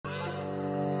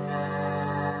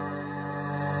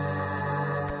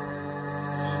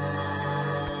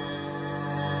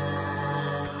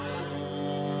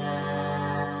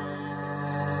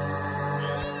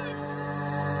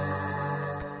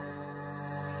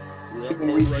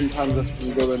in recent times that's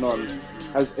been going on,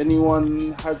 has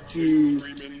anyone had to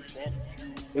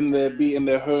be in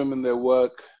their home, in their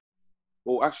work,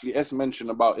 or actually S mentioned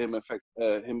about him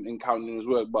encountering his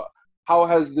work, but how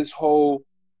has this whole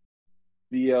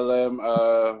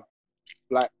BLM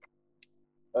black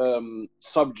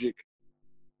subject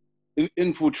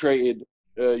infiltrated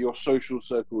your social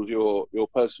circles, your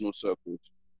personal circles?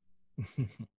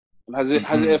 And has it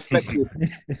affected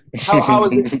how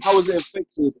has it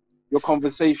affected your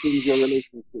conversations, your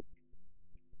relationships?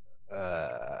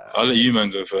 I'll let you man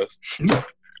go first.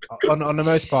 On the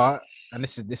most part, and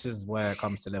this is where it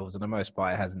comes to levels. On the most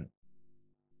part, it hasn't,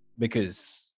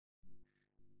 because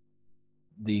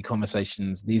these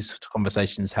conversations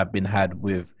have been had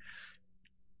with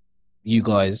you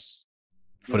guys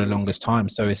for the longest time.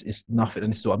 So it's nothing,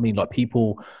 and this is what I mean. Like,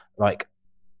 people, like,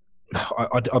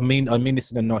 I mean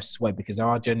this in the nicest way, because there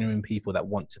are genuine people that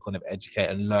want to kind of educate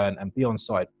and learn and be on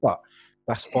side. But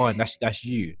that's fine. That's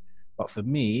you. But for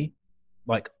me,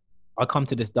 like, I come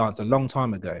to this dance a long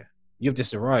time ago. You've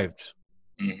just arrived.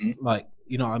 Mm-hmm. Like,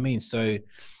 you know what I mean? So,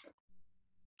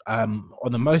 on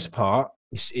the most part,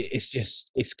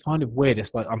 it's kind of weird.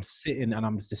 It's like I'm sitting and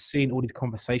I'm just seeing all these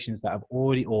conversations that I've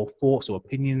already, or thoughts or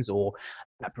opinions or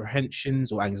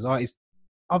apprehensions or anxieties.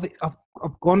 I've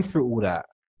gone through all that.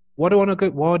 Why do I want to go?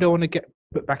 Why do I want to get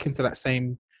put back into that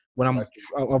same, when I'm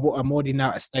already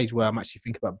now at a stage where I'm actually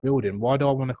thinking about building? Why do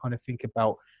I want to kind of think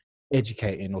about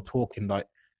educating or talking? Like,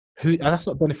 and that's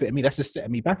not benefiting me. That's just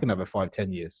setting me back another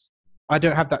 5-10 years. I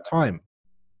don't have that time.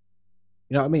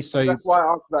 You know what I mean? So that's why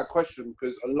I asked that question,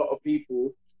 because a lot of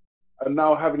people are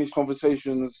now having these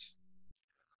conversations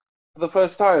for the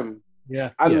first time.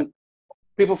 Yeah. And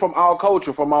people from our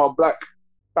culture, from our black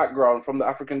background, from the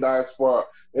African diaspora,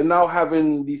 they're now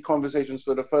having these conversations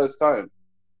for the first time.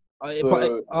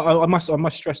 But I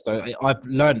must stress though, I've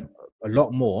learned a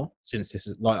lot more since this.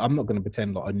 Is like, I'm not going to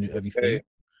pretend like I knew everything. Okay.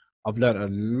 I've learned a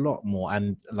lot more,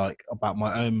 and like, about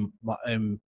my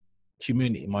own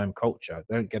community, my own culture.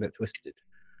 Don't get it twisted.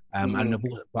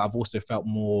 But I've also felt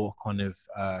more kind of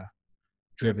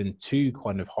driven to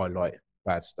kind of highlight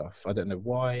bad stuff. I don't know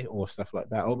why, or stuff like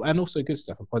that, and also good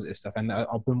stuff and positive stuff. And I've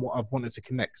wanted to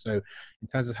connect. So in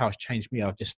terms of how it's changed me,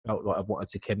 I've just felt like I've wanted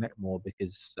to connect more,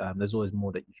 because there's always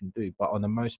more that you can do. But on the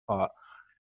most part,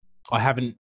 I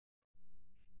haven't.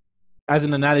 As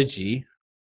an analogy,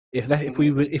 if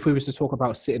we were to talk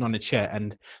about sitting on a chair,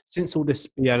 and since all this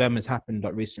BLM has happened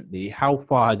like recently, how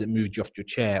far has it moved you off your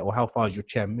chair, or how far has your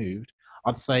chair moved?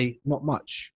 I'd say not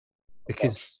much,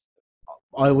 because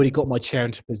I already got my chair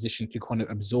into position to kind of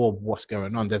absorb what's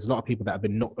going on. There's a lot of people that have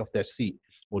been knocked off their seat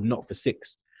or knocked for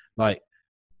six, like,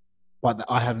 but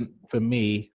I haven't. For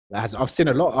me, I've seen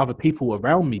a lot of other people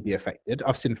around me be affected.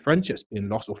 I've seen friendships being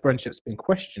lost, or friendships being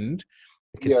questioned,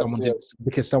 because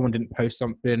someone didn't post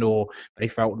something, or they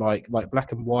felt like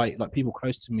black and white, like people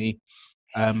close to me.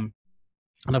 And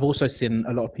I've also seen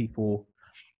a lot of people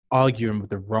arguing with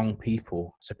the wrong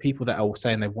people. So people that are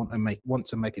saying they want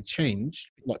to make a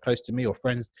change, like close to me or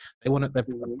friends, they've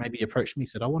maybe approached me,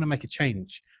 said, I want to make a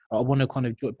change. I want to kind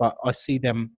of do it, but I see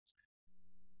them,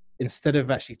 instead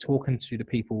of actually talking to the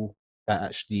people that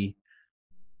actually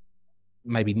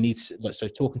maybe need to, like, so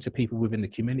talking to people within the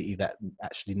community that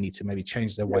actually need to maybe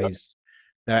change their ways,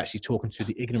 they're actually talking to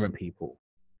the ignorant people.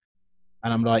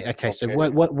 And I'm like, okay, so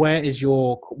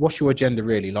what's your agenda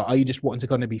really? Like, are you just wanting to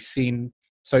kind of be seen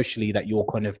socially that you're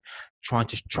kind of trying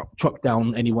to chop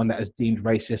down anyone that is deemed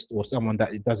racist, or someone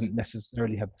that doesn't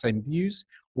necessarily have the same views?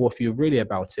 Or if you're really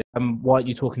about it, why aren't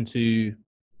you talking to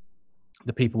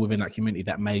the people within that community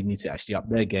that may need to actually up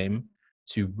their game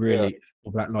to really,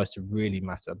 for Black lives to really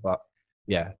matter? But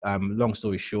long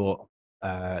story short,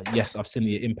 yes, I've seen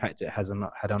the impact it has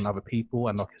had on other people.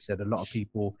 And like I said, a lot of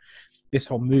people, this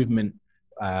whole movement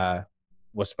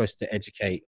was supposed to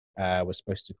educate, was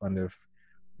supposed to kind of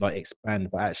like expand,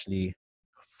 but actually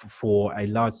for a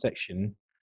large section,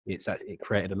 it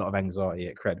created a lot of anxiety,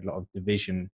 it created a lot of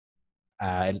division,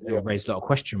 it raised a lot of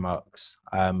question marks,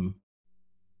 and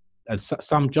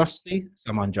some justly,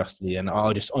 some unjustly. And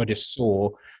I just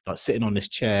saw, like, sitting on this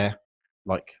chair,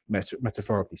 like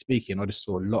metaphorically speaking, I just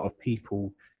saw a lot of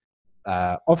people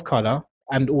of color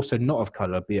and also not of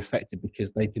color be affected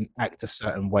because they didn't act a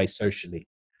certain way socially.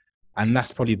 And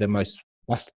that's probably the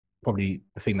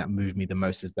thing that moved me the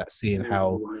most, is that seeing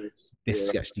how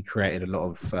this actually created a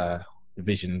lot of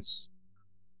divisions.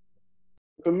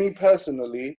 For me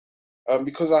personally,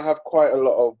 because I have quite a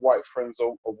lot of white friends,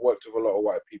 I've worked with a lot of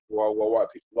white people, a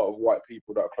lot of white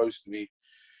people that are close to me,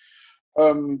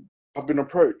 I've been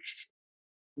approached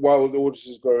while all this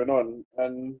is going on.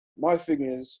 And my thing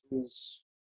is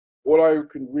all I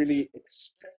can really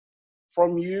expect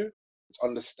from you is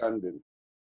understanding.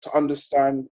 To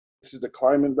understand this is the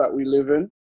climate that we live in,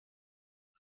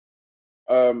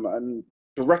 and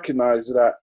to recognize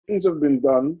that things have been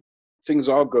done, things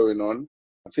are going on,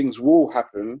 and things will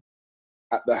happen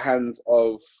at the hands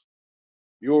of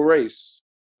your race.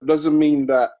 It doesn't mean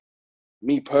that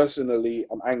me personally,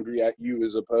 I'm angry at you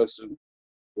as a person,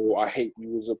 or I hate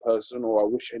you as a person, or I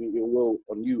wish any ill will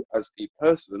on you as a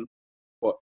person.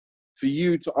 But for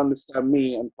you to understand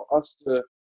me and for us to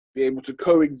be able to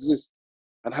coexist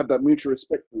and have that mutual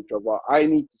respect for each other, I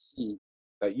need to see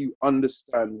that you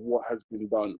understand what has been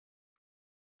done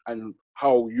and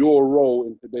how your role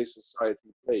in today's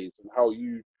society plays and how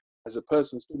you as a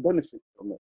person still benefit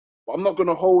from it. But I'm not going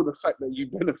to hold the fact that you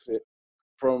benefit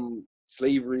from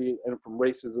slavery and from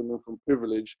racism and from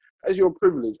privilege as your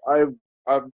privilege. I've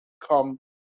come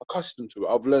accustomed to it.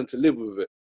 I've learned to live with it.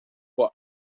 But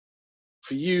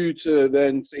for you to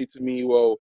then say to me,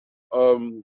 well,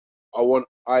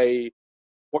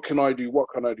 what can I do? What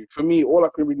can I do? For me, all I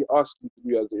can really ask you to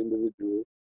do as an individual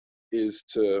is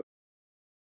to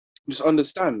just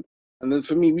understand. And then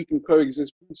for me, we can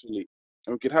coexist peacefully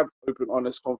and we can have open,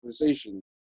 honest conversations.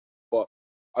 But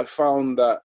I found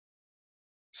that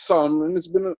and it's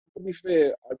been, to be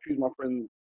fair,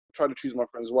 try to choose my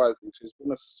friends wisely. So it's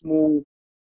been a small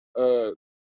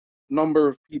number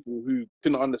of people who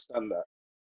couldn't understand that.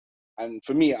 And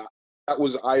for me, that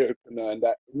was an eye opener, and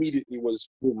that immediately was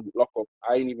boom, lock off.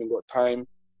 I ain't even got time.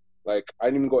 Like, I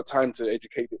ain't even got time to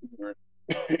educate the ignorant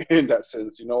in that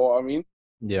sense. You know what I mean?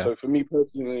 Yeah. So for me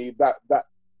personally, that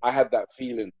I had that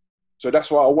feeling. So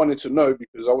that's why I wanted to know,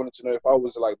 because I wanted to know if I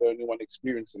was like the only one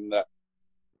experiencing that.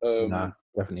 No,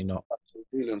 definitely not.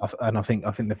 Feeling. And I think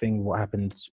the thing what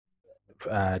happened,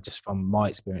 just from my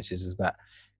experiences, is that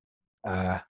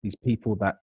these people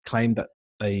that claim that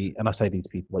and I say these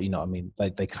people, but you know what I mean,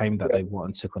 they claim that they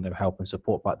want to kind of help and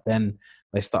support, but then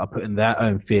they start putting their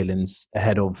own feelings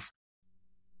ahead of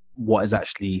what is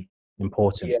actually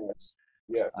important.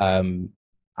 Yes.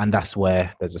 And that's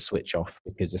where there's a switch off,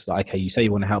 because it's like, okay, you say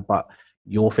you want to help, but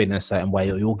you're feeling a certain way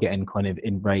or you're getting kind of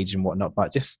enraged and whatnot.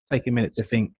 But just take a minute to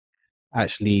think,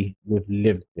 actually, we've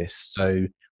lived this. So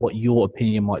what your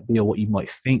opinion might be or what you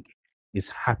might think is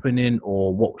happening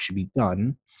or what should be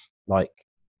done, like,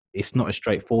 it's not as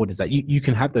straightforward as that. You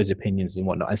can have those opinions and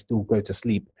whatnot and still go to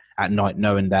sleep at night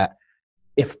knowing that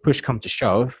if push comes to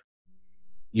shove,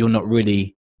 you're not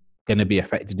really going to be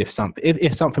affected if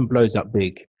something blows up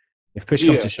big. If push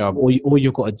comes to shove, all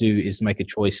you've got to do is make a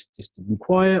choice just to be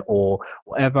quiet or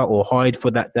whatever, or hide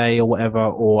for that day or whatever.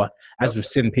 Or as we've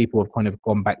seen, people have kind of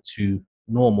gone back to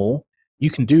normal. You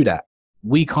can do that.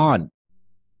 We can't.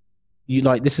 You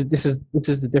like this is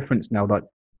the difference now. Like,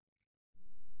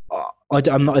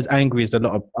 I'm not as angry as a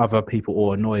lot of other people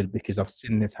or annoyed because I've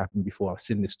seen this happen before. I've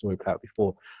seen this story play out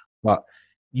before. But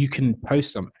you can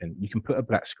post something. You can put a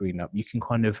black screen up. You can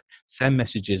kind of send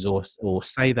messages or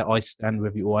say that I stand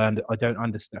with you, or I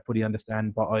don't fully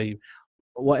understand, but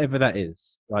whatever that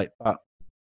is. Like, but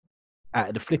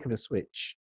at the flick of a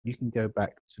switch, you can go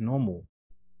back to normal.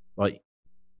 Like,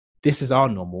 this is our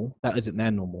normal. That isn't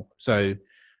their normal. So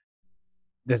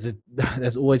there's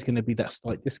always going to be that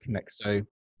slight disconnect. So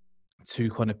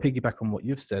to kind of piggyback on what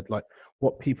you've said, like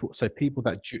people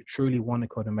that truly want to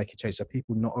kind of make a change, so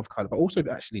people not of color, but also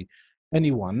actually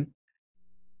anyone,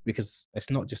 because it's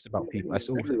not just about people, it's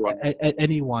also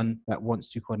anyone that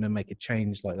wants to kind of make a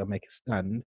change, like make a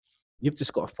stand. You've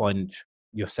just got to find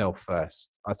yourself first.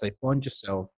 I say find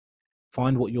yourself,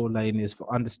 find what your lane is,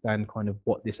 understand kind of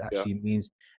what this actually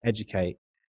means, educate,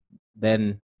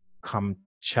 then come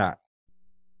chat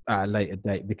at a later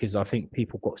date, because I think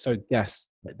people got so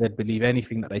gassed that they'd believe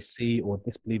anything that they see or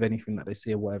disbelieve anything that they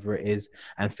see or whatever it is,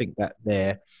 and think that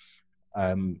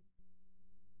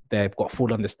they've got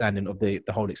full understanding of the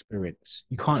whole experience.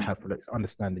 You can't have full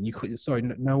understanding. You could, sorry,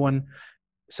 no one,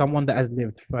 someone that has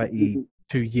lived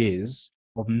 32 years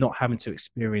of not having to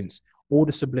experience all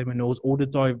the subliminals, all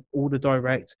the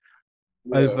direct,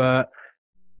 over,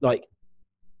 like,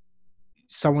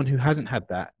 someone who hasn't had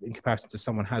that in comparison to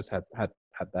someone has had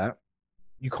that,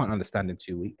 you can't understand in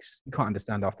 2 weeks. You can't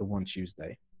understand after one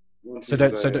Tuesday. So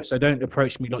don't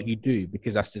approach me like you do,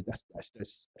 because that's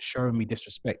showing me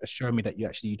disrespect. That's showing me that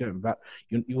you don't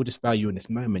you're just value in this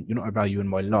moment. You're not valuing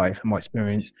my life and my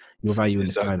experience. You're valuing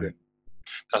this moment.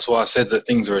 That's why I said that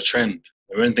things are a trend.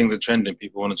 And when things are trending,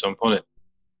 people want to jump on it.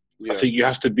 I think you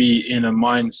have to be in a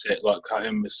mindset, like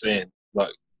Kaim was saying,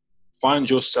 like, find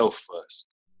yourself first.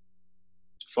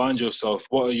 Find yourself.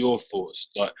 What are your thoughts?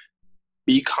 Like,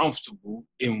 be comfortable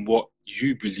in what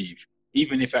you believe,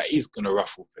 even if that is going to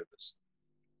ruffle feathers.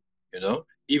 You know,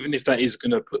 even if that is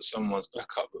going to put someone's back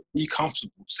up, but be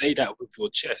comfortable. Say that with your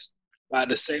chest. But at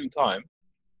the same time,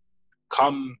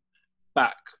 come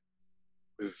back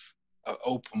with an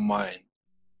open mind,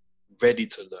 ready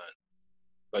to learn.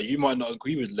 Like, you might not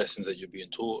agree with lessons that you're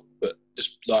being taught, but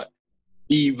just like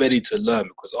be ready to learn,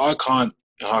 because I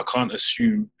can't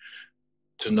assume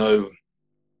to know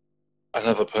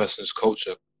another person's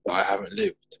culture that I haven't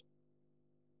lived,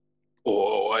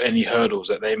 or any hurdles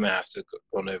that they may have to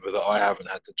go over that I haven't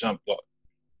had to jump. But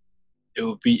it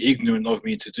would be ignorant of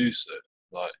me to do so.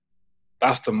 Like,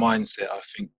 that's the mindset I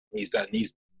think needs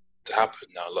to happen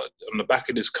now. Like, on the back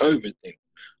of this COVID thing,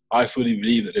 I fully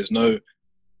believe that there's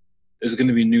going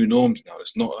to be new norms now.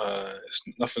 It's not,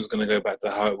 nothing's going to go back to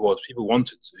how it was. People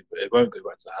wanted to, but it won't go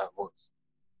back to how it was.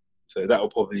 So that will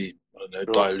probably, I don't know,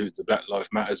 dilute the Black Lives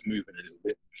Matters movement a little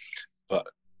bit. But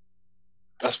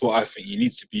that's what I think. You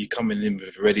need to be coming in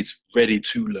with ready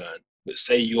to learn. But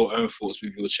say your own thoughts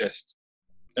with your chest.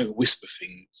 Don't whisper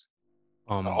things.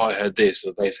 I heard this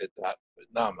or they said that. But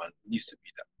nah, man, it needs to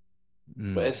be that.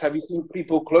 But have you seen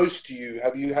people close to you?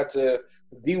 Have you had to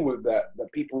deal with that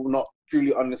people not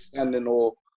truly understanding,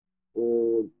 or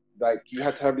like you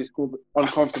had to have these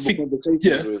uncomfortable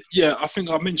conversations with? Yeah, I think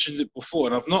I mentioned it before,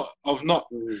 and I've not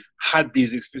had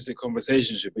these explicit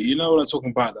conversations with. But you know what I'm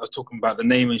talking about? I'm talking about the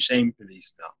name and shame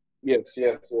police now. Yes.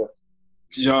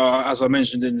 You know, as I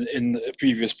mentioned in the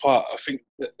previous part, I think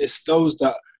that it's those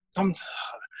that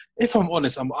if I'm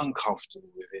honest, I'm uncomfortable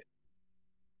with it.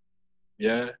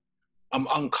 Yeah, I'm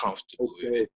uncomfortable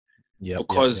with it. Yeah,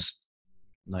 because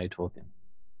now you're talking.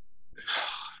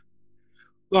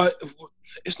 Like,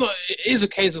 it is a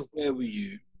case of where were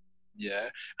you, yeah.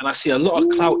 And I see a lot of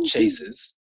clout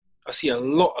chasers. Yeah,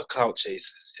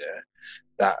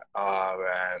 that are,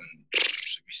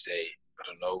 should we say, I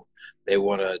don't know. They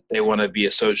wanna be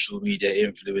a social media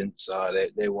influencer.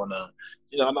 They wanna,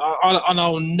 you know. And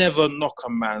I'll never knock a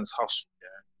man's hustle.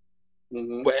 Yeah,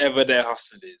 whatever their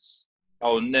hustle is,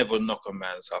 I'll never knock a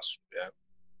man's hustle. Yeah,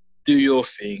 do your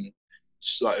thing.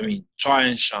 Try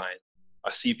and shine.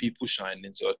 I see people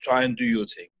shining, so try and do your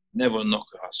thing. Never knock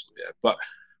a hustle, yeah. But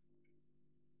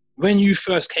when you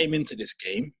first came into this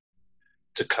game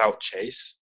to clout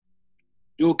chase,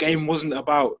 your game wasn't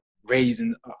about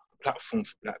raising a platform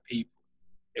for Black people.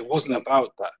 It wasn't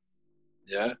about that,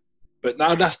 yeah. But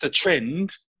now that's the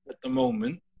trend at the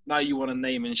moment. Now you want to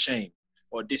name and shame,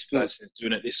 or this person's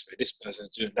doing it this way, this person's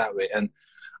doing it that way, and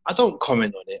I don't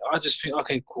comment on it. I just think,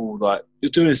 okay, cool, like,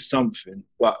 you're doing something,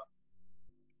 but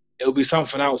it'll be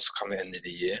something else come at the end of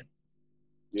the year.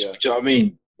 Yeah. Do you know what I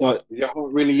mean? Like, you're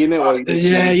not really in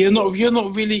it. You're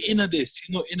not really into this.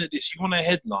 You're not into this. You want a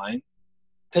headline,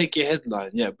 take your headline,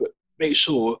 yeah, but make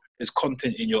sure there's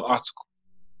content in your article.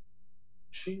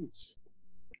 Jeez.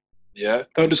 Yeah?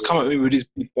 Don't just come at me with these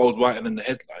big bold writing in the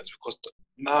headlines, because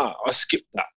I skipped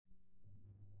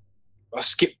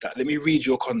that. Let me read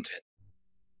your content.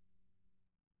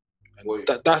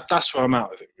 That's where I'm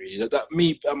out of it, really. That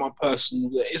me and my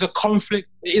person is a conflict.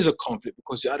 It is a conflict,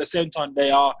 because at the same time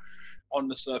they are on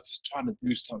the surface trying to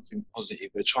do something positive.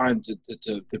 They're trying to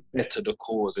better the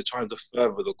cause. They're trying to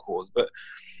further the cause. But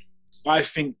I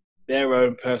think their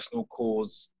own personal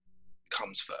cause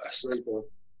comes first.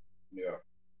 Yeah.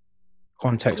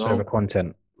 Context over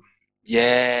content.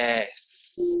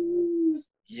 Yes.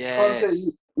 Yes. Content.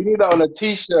 We need that on a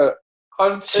t-shirt.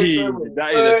 Context.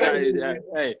 That is,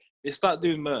 hey, let's start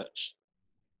doing merch.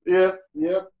 Yep.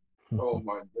 Oh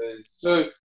my days. So,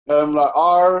 like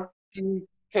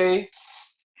RTK.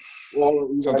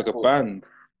 Sounds like a band.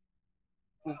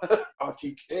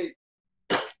 RTK.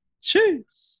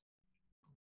 Cheers.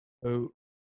 So,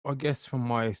 I guess from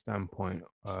my standpoint,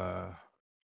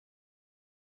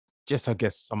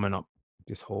 summing up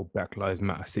this whole Black Lives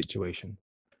Matter situation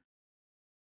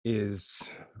is,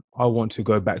 I want to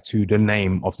go back to the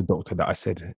name of the doctor that I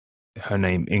said her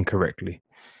name incorrectly.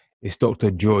 It's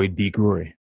Dr. Joy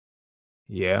DeGruy.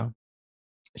 Yeah.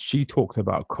 She talked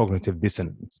about cognitive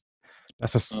dissonance.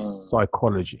 That's a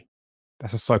psychology.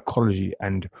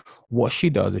 And what she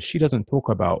does is she doesn't talk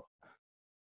about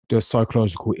the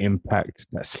psychological impact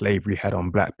that slavery had on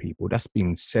Black people. That's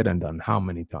been said and done how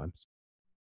many times?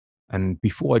 And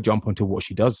before I jump onto what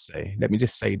she does say, let me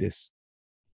just say this.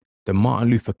 The Martin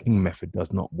Luther King method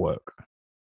does not work.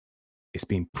 It's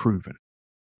been proven.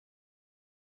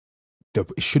 It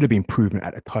should have been proven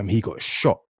at the time he got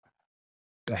shot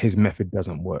that his method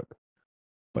doesn't work.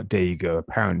 But there you go.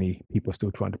 Apparently, people are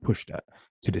still trying to push that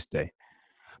to this day.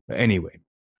 But anyway,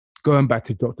 going back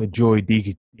to Dr. Joy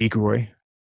DeGruy,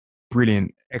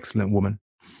 brilliant, excellent woman.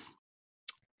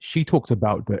 She talked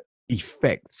about the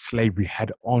effect slavery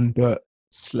had on the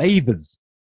slavers.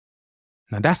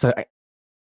 Now that's a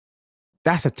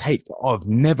take that I've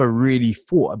never really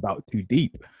thought about too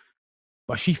deep.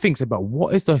 But she thinks about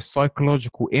what is the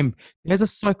psychological impact. There's a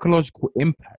psychological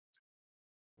impact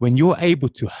when you're able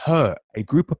to hurt a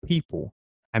group of people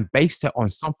and base it on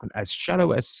something as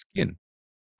shallow as skin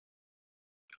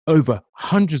over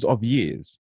hundreds of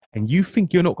years, and you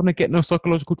think you're not going to get no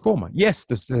psychological trauma. Yes,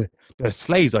 the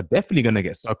slaves are definitely going to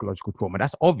get psychological trauma.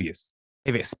 That's obvious.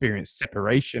 They've experienced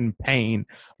separation, pain,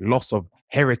 loss of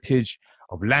heritage,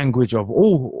 of language, of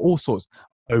all sorts,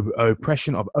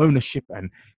 oppression, of ownership and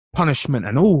punishment,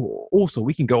 and also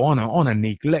we can go on and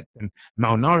neglect and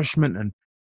malnourishment and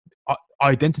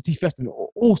identity theft and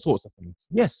all sorts of things.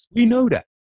 Yes, we know that.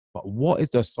 But what is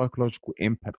the psychological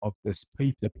impact of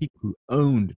the people who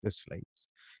owned the slaves?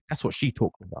 That's what she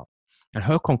talked about. And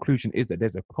her conclusion is that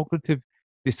there's a cognitive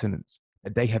dissonance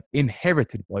that they have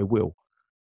inherited by will.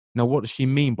 Now, what does she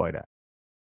mean by that?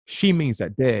 She means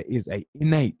that there is an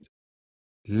innate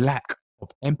lack of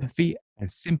empathy and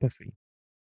sympathy.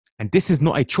 And this is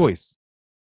not a choice.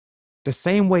 The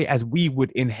same way as we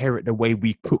would inherit the way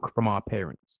we cook from our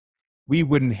parents, we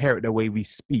would inherit the way we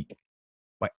speak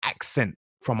by accent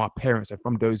from our parents and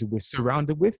from those who we're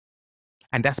surrounded with.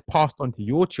 And that's passed on to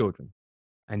your children,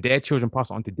 and their children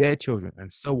pass it on to their children,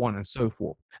 and so on and so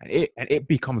forth. And it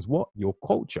becomes what? Your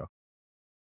culture.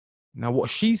 Now,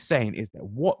 what she's saying is that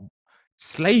what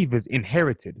slavers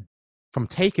inherited from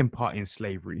taking part in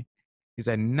slavery is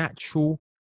a natural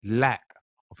lack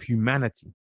of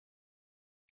humanity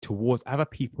towards other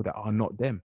people that are not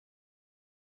them.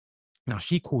 Now,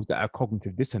 she calls that a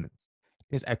cognitive dissonance.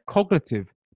 There's a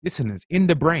cognitive dissonance in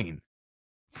the brain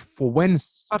for when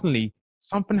suddenly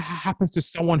something happens to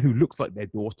someone who looks like their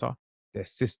daughter, their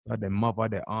sister, their mother,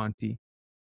 their auntie,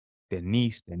 their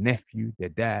niece, their nephew, their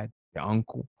dad, their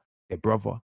uncle, their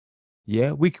brother.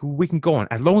 Yeah, we can go on.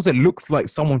 As long as it looks like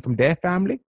someone from their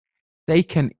family, they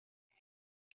can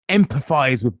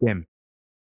empathize with them.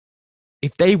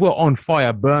 If they were on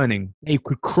fire burning, they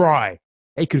could cry.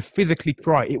 They could physically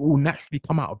cry. It will naturally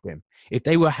come out of them. If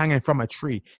they were hanging from a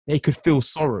tree, they could feel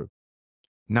sorrow.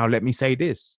 Now, let me say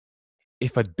this.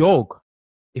 If a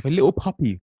little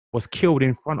puppy was killed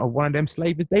in front of one of them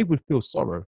slaves, they would feel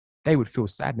sorrow. They would feel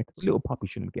sadness. The little puppy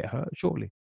shouldn't get hurt,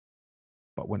 surely.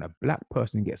 But when a black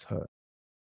person gets hurt,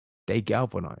 they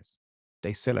galvanize.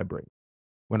 They celebrate.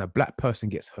 When a black person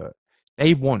gets hurt,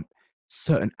 they want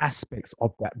certain aspects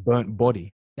of that burnt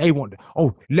body. They want,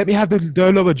 oh, let me have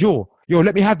the lower jaw. Yo,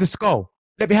 let me have the skull.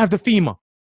 Let me have the femur.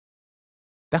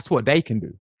 That's what they can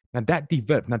do. Now that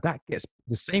develops. Now that gets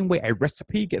the same way a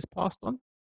recipe gets passed on.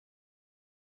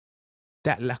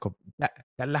 That lack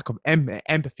of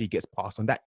empathy gets passed on.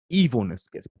 That evilness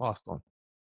gets passed on.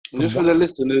 Just for the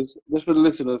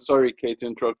listeners, sorry, Kay, to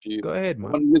interrupt you. Go ahead, man.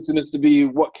 I want listeners to be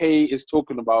what Kay is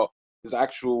talking about is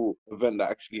actual event that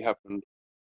actually happened.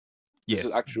 Yes.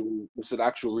 This is an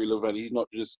actual real event. He's not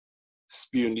just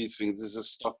spewing these things. This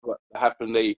is stuff that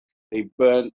happened. They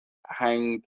burnt,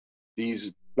 hanged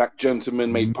these black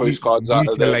gentlemen, made postcards out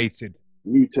of them.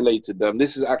 Mutilated them.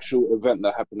 This is actual event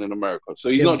that happened in America. So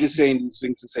he's not just saying these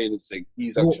things to say this thing.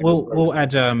 He's actually we'll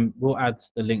add the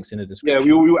links in the description.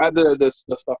 Yeah, we'll add the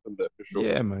stuff in there for sure.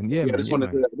 Yeah, man. I just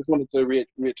wanted to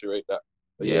reiterate that.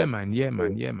 But yeah, man.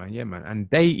 And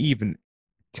they even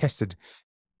tested.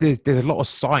 There's a lot of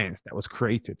science that was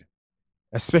created,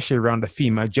 especially around the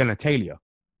female genitalia.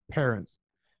 Parents.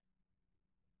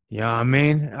 Yeah, I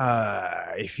mean,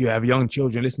 if you have young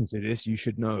children listen to this, you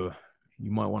should know. You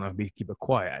might want to keep it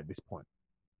quiet at this point.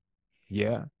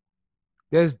 Yeah.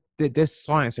 There's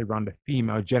science around the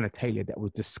female genitalia that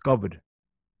was discovered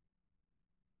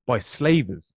by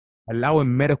slavers,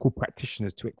 allowing medical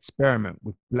practitioners to experiment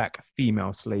with black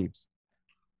female slaves.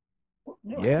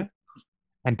 Yeah.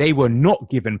 And they were not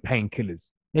given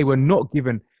painkillers. They were not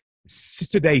given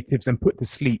sedatives and put to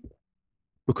sleep.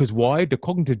 Because why? The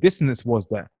cognitive dissonance was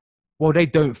that, well, they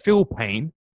don't feel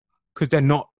pain because they're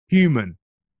not human.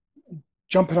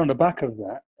 Jumping on the back of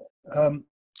that,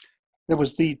 there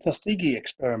was the Tuskegee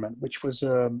experiment, which was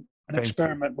an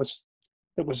experiment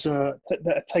that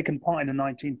had taken part in the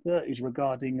 1930s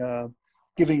regarding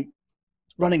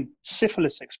running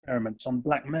syphilis experiments on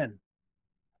black men.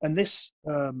 And this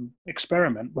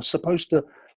experiment was supposed to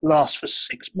last for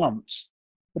 6 months,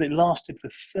 but it lasted for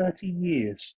 30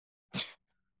 years.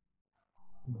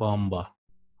 Bomba.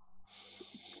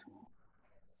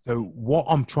 So what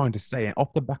I'm trying to say, and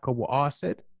off the back of what I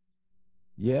said,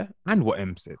 yeah, and what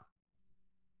M said,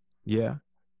 yeah,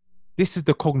 this is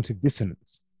the cognitive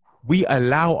dissonance. We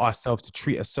allow ourselves to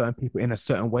treat a certain people in a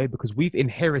certain way because we've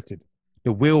inherited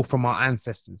the will from our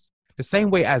ancestors. The same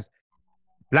way as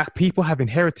black people have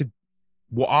inherited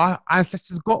what our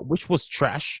ancestors got, which was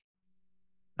trash,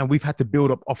 and we've had to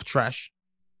build up off trash.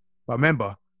 But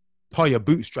remember, tie your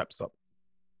bootstraps up.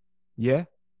 Yeah.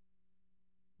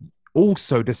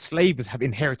 Also, the slavers have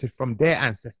inherited from their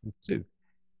ancestors too.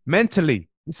 Mentally,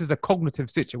 this is a cognitive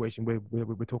situation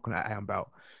we're talking about.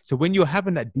 So when you're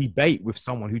having that debate with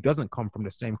someone who doesn't come from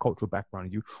the same cultural background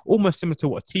as you, almost similar to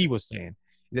what T was saying,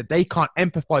 that they can't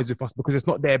empathize with us because it's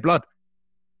not their blood.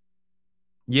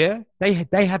 Yeah, they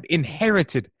have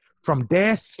inherited from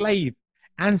their slave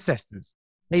ancestors.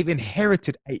 They've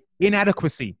inherited an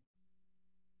inadequacy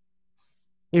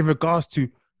in regards to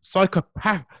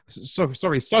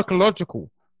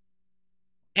psychological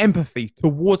empathy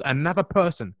towards another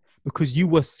person because you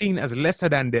were seen as lesser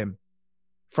than them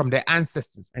from their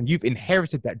ancestors, and you've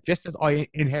inherited that just as I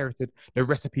inherited the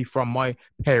recipe from my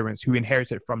parents, who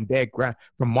inherited from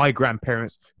my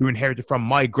grandparents, who inherited from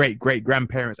my great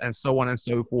grandparents, and so on and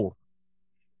so forth.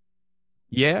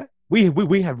 Yeah,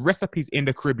 we have recipes in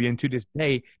the Caribbean to this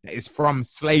day that is from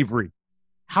slavery.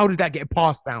 How did that get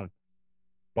passed down?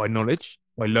 By knowledge,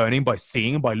 by learning, by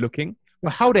seeing, by looking.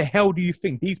 Well, how the hell do you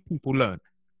think these people learn?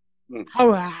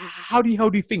 How do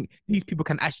you think these people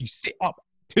can actually sit up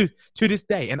to this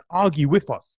day and argue with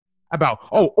us about,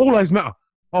 oh, all lives matter?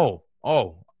 Oh,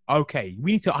 okay.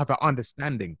 We need to have an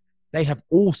understanding. They have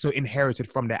also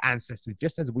inherited from their ancestors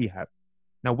just as we have.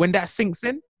 Now, when that sinks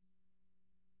in,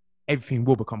 everything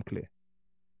will become clear.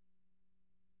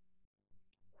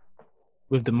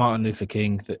 With the Martin Luther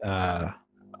King, the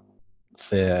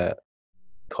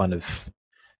kind of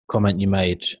comment you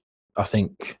made, I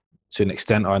think to an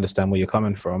extent I understand where you're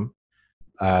coming from.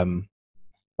 But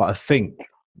I think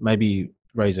maybe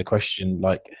raise a question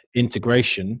like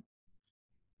integration.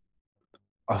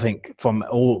 I think I'm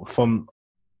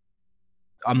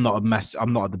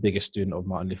not the biggest student of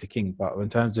Martin Luther King, but in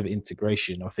terms of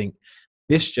integration, I think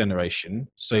this generation.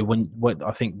 So what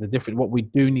I think what we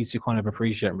do need to kind of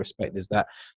appreciate and respect is that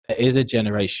there is a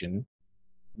generation,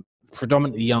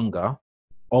 predominantly younger,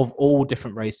 of all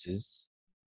different races,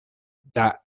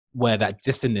 where that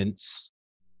dissonance,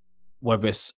 whether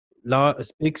it's large,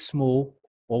 it's big, small,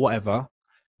 or whatever,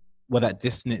 where that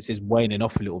dissonance is waning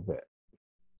off a little bit.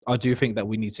 I do think that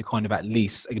we need to kind of at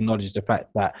least acknowledge the fact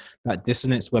that that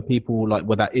dissonance, where people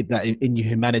that in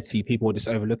humanity, people are just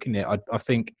overlooking it. I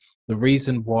think the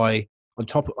reason why on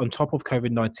top of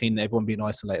COVID-19, everyone being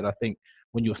isolated, I think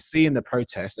when you're seeing the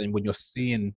protests and when you're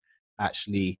seeing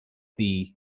actually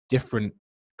the different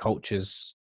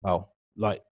cultures,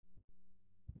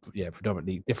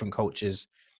 predominantly different cultures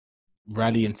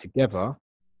rallying together,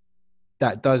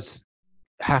 that does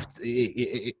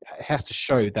it has to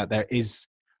show that there is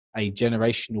a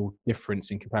generational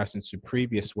difference in comparison to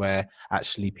previous, where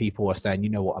actually people are saying, you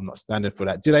know what, I'm not standing for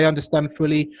that. Do they understand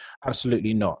fully?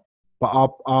 Absolutely not.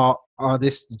 But are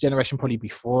this generation probably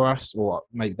before us, or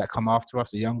maybe that come after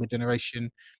us, a younger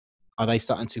generation, are they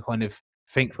starting to kind of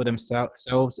think for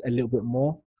themselves a little bit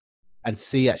more and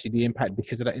see actually the impact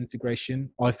because of that integration?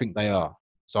 I think they are.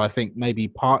 So I think maybe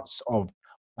parts of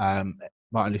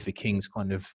Martin Luther King's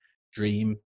kind of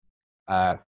dream,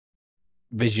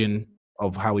 vision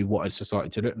of how he wanted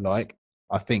society to look like,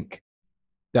 I think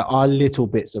there are little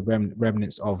bits of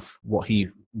remnants of what he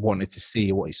wanted to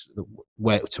see,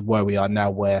 where we are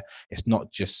now, where it's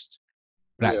not just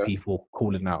black people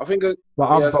calling out. I think that,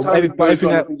 I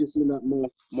think you've seen that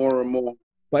more and more.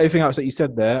 But everything else that you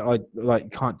said there, I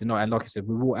can't deny. And like I said,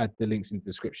 we will add the links in the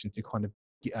description to kind of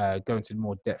go into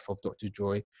more depth of Dr.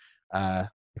 Joy,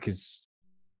 because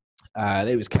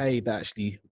it was Kay that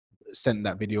actually sent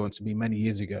that video on to me many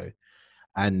years ago,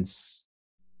 and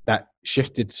that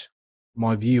shifted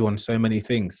my view on so many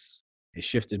things. It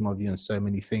shifted my view on so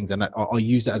many things, and I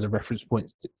use that as a reference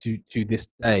point to this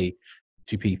day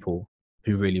to people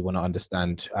who really want to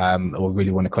understand, or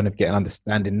really want to kind of get an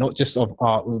understanding, not just of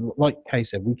art. Like Kay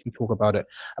said, we can talk about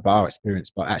our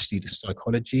experience, but actually the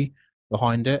psychology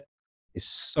behind it is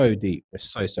so deep.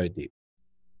 It's so deep.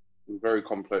 Very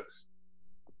complex.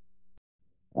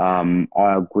 I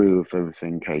agree with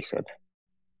everything Kay said,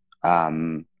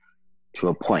 to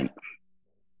a point.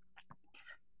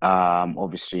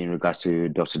 Obviously, in regards to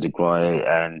Dr. DeGroy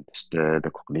and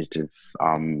the cognitive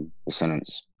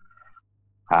dissonance,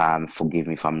 forgive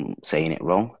me if I'm saying it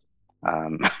wrong,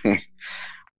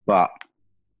 but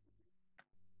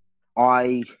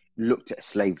I looked at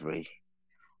slavery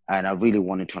and I really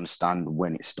wanted to understand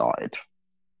when it started,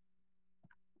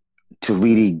 to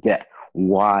really get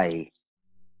why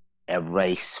a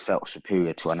race felt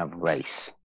superior to another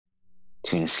race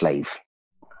to enslave.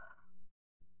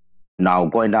 Now,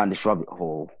 going down this rabbit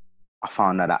hole, I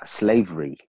found out that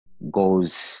slavery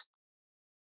goes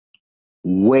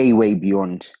way, way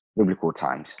beyond biblical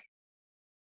times.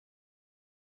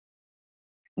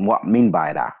 And what I mean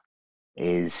by that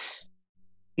is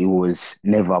it was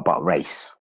never about race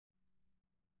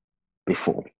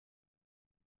before.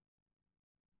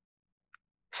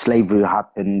 Slavery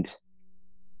happened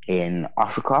in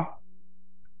Africa,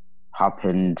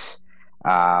 happened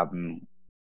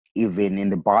even in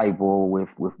the Bible with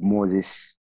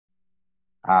Moses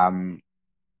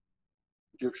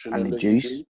Egyptian and the the Jews.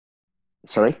 Hebrew.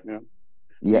 Sorry?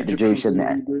 Yeah, the Jewish and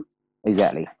the Hebrew.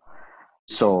 exactly.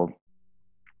 So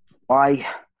I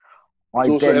There's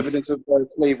also then evidence of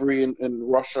slavery in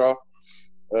Russia,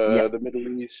 the Middle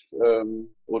East,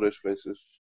 all those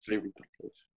places. Slavery took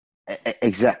place.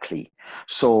 Exactly.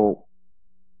 So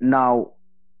now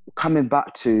coming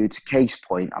back to Kate's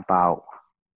point about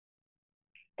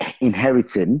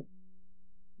inheriting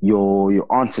your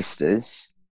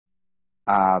ancestors,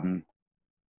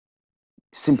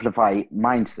 simplify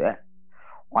mindset,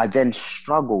 I then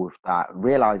struggle with that,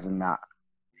 realizing that,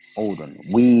 hold on,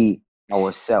 we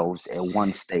ourselves at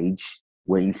one stage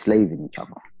were enslaving each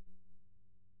other,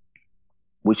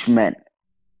 which meant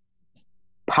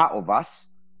part of us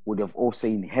would have also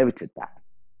inherited that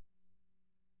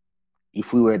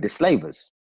if we were the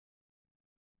slavers.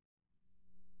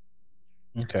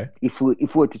 Okay. If we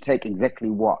were to take exactly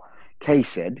what Kay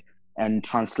said and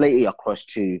translate it across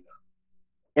to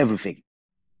everything,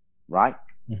 right?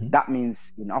 Mm-hmm. That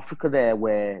means in Africa there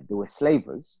where there were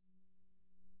slavers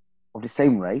of the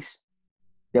same race,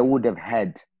 they would have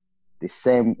had the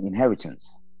same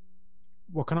inheritance.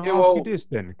 Well, can I ask you this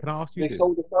then? Can I ask you They this?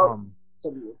 sold us out.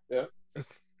 Yeah.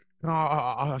 Can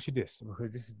I ask you this?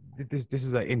 Because this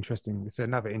is it's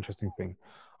another interesting thing.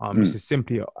 Mm. This is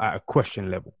simply at a question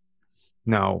level.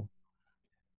 Now,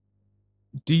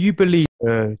 do you believe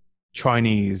the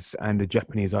Chinese and the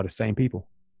Japanese are the same people?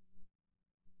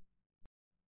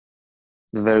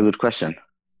 A very good question.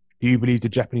 Do you believe the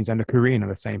Japanese and the Korean are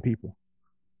the same people?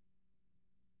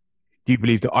 Do you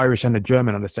believe the Irish and the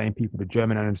German are the same people? The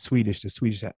German and the Swedish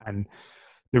and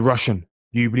the Russian?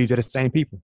 Do you believe they're the same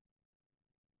people?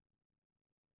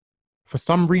 For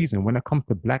some reason, when it comes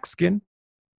to black skin,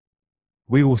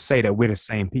 we all say that we're the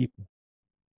same people.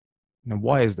 Now,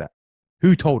 why is that?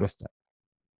 Who told us that?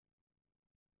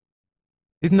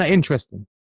 Isn't that interesting?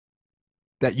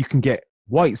 That you can get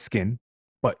white skin,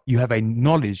 but you have a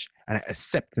knowledge and an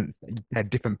acceptance that they're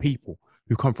different people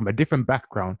who come from a different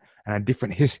background and a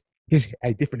different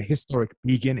historic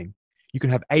beginning. You can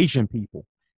have Asian people.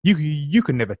 You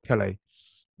can never tell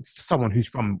someone who's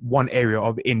from one area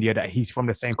of India that he's from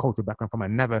the same cultural background from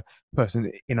another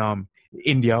person in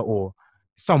India or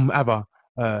some other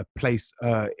place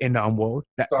in the world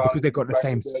that because they got the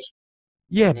same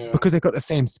because they got the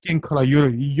same skin color,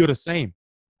 you're the same.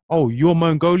 Oh, you're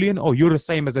Mongolian. Oh, you're the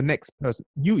same as the next person.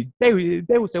 They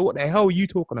will say, what the hell are you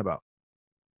talking about?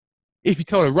 If you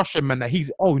tell a Russian man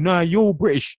that you're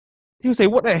British, he'll say,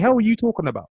 what the hell are you talking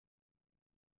about?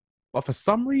 But for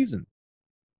some reason,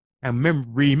 and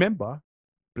remember,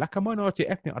 black and minority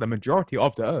ethnic are the majority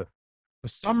of the earth. For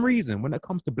some reason, when it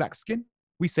comes to black skin,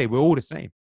 we say we're all the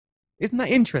same. Isn't that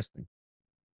interesting?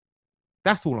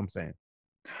 That's all I'm saying.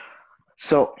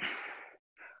 So,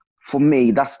 for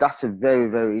me, that's a very,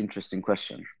 very interesting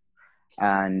question.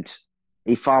 And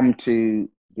if I'm to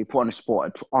be put on the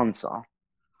spot to answer,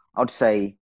 I'd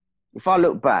say, if I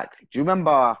look back, do you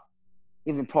remember,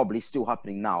 even probably still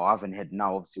happening now, I haven't had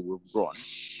now, obviously we've grown,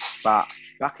 but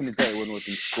back in the day when we was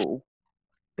in school,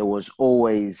 there was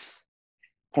always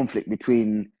conflict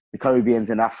between the Caribbeans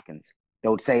and Africans. They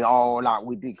would say, oh, like,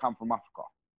 we did come from Africa.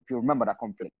 If you remember that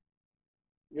conflict.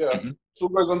 Yeah, still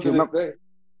present to this day.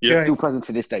 Yeah, still present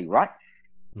to this day, right?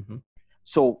 Mm-hmm.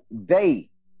 So they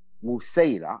will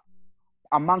say that.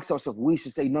 Amongst ourselves, we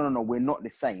should say, no, we're not the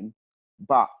same.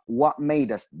 But what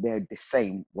made us the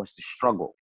same was the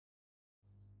struggle,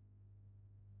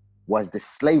 was the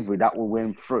slavery that we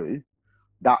went through,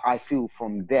 that I feel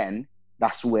from then,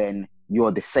 that's when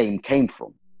you're the same came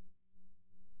from.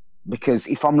 Because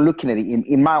if I'm looking at it,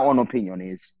 in my own opinion,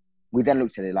 is we then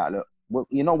looked at it like, look, well,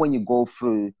 you know, when you go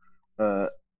through a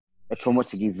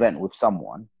traumatic event with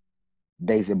someone,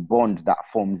 there's a bond that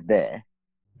forms there.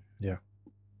 Yeah.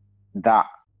 That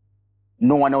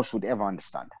no one else would ever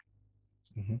understand.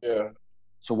 Mm-hmm. Yeah.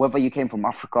 So whether you came from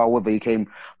Africa, whether you came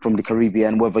from the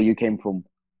Caribbean, whether you came from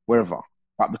wherever,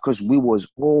 but because we was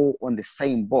all on the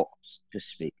same boat, to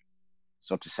speak,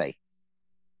 so to say,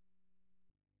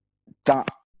 that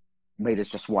made us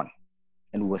just one,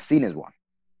 and we were seen as one.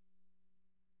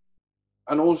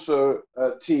 And also,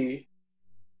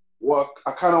 what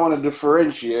I kind of want to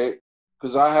differentiate,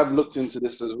 because I have looked into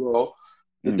this as well,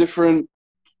 the different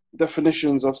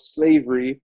definitions of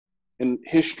slavery in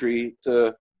history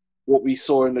to what we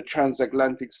saw in the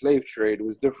transatlantic slave trade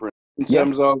was different. In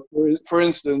terms of, for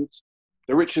instance,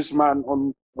 the richest man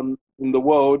in the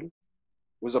world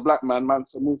was a black man,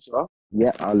 Mansa Musa.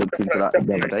 Yeah, I looked into that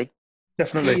the other day.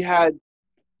 Definitely.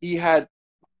 He had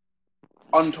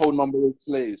untold number of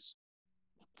slaves,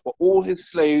 but all his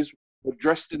slaves were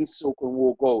dressed in silk and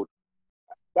wore gold.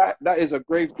 That is a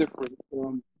grave difference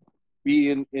from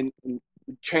being in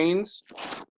chains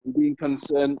and being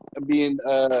concerned and being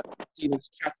seen as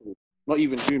chattel. Not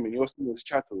even human, you're seen as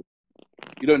chattel.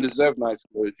 You don't deserve nice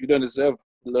clothes. You don't deserve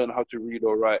to learn how to read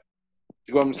or write.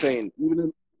 Do you know what I'm saying? Even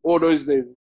in all those days,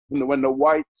 when the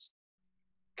whites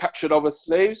captured other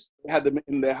slaves, they had them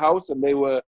in their house, and they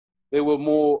were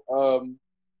more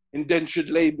indentured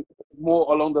labor,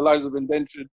 more along the lines of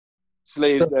indentured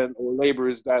slaves or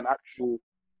laborers than actual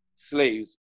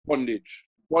slaves. Bondage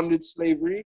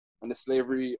slavery, and the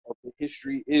slavery of the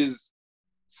history is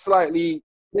slightly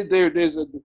there's a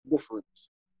difference.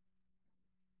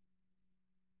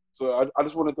 So I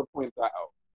just wanted to point that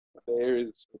out. There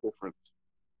is a difference.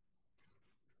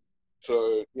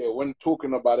 So yeah, when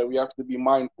talking about it, we have to be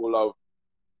mindful of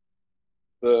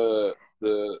the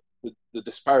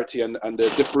disparity and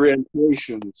the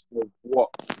differentiations of what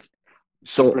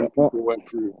different people went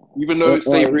through. Even though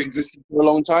slavery existed for a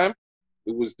long time,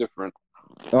 it was different.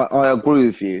 I agree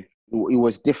with you. It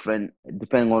was different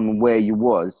depending on where you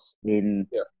was in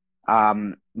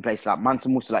place like Mansa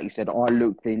Musa, like you said. I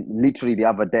looked in literally the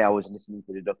other day. I was listening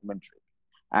to the documentary,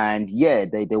 and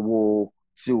they wore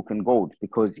silk and gold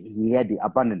because he had it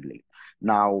abundantly.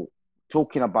 Now,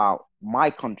 talking about my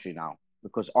country now,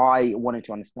 because I wanted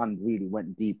to understand, really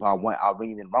went deep. I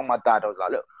ringed around my dad. I was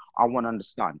like, look, I want to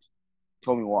understand.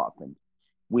 Tell me what happened.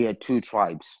 We had two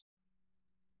tribes,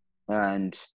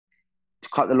 and to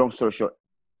cut the long story short,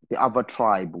 the other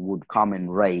tribe would come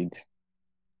and raid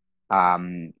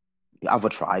the other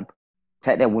tribe,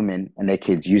 take their women and their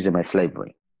kids, use them as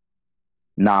slavery.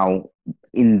 Now,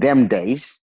 in them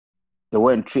days, they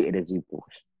weren't treated as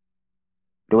equals.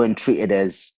 They weren't treated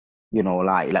as,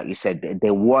 like you said,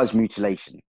 there was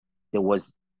mutilation. There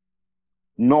was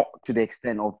not to the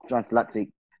extent of transatlantic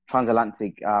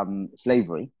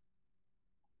slavery,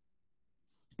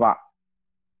 but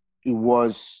it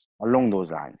was along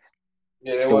those lines.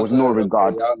 Yeah, there was no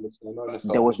regard.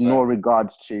 There was no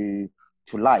regard to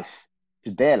life,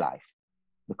 to their life,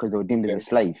 because they were deemed as a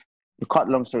slave. To cut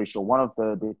long story short, one of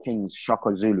the kings,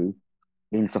 Shaka Zulu,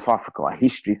 in South Africa,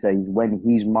 history says when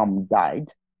his mum died,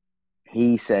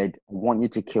 he said, I want you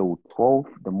to kill 12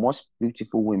 the most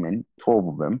beautiful women, 12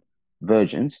 of them,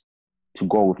 virgins, to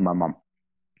go with my mum.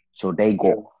 So they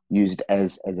got used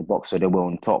as a box. So they were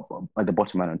on top, at the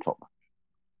bottom and on top.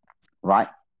 Right?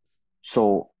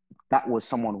 So that was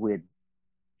someone who had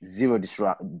zero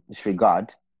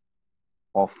disregard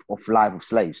of life of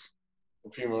slaves.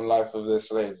 Of human life of their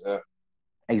slaves, yeah.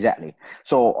 Exactly.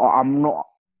 So I'm not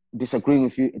disagreeing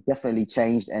with you. It definitely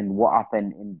changed, and what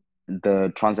happened in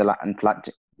the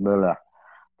transatlantic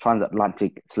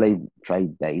slave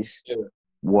trade days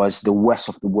was the worst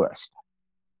of the worst.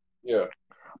 Yeah.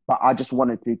 But I just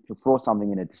wanted to throw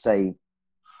something in it to say,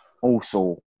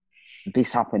 also,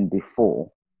 this happened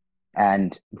before.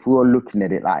 And if we were looking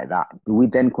at it like that, do we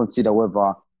then consider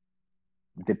whether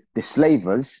the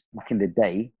slavers back in the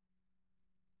day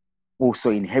also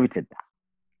inherited that?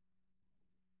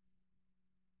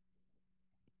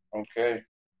 Okay.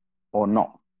 Or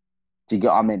not? Do you get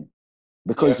what I mean?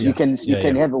 Because you can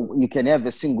have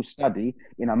a single study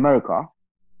in America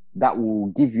that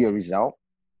will give you a result,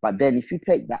 but then if you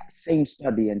take that same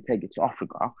study and take it to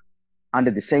Africa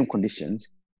under the same conditions,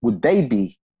 would they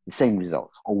be the same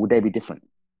results or would they be different?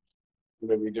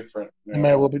 Would they be different?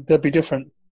 Yeah. They'll be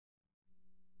different.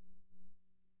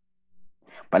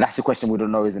 But that's the question we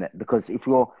don't know, isn't it? Because if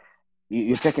you're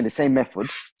taking the same method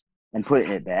and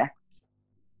putting it there,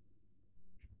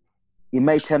 it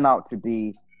may turn out to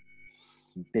be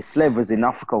the slavers in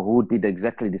Africa who did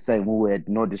exactly the same, who had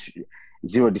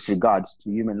zero disregard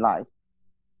to human life,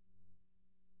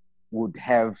 would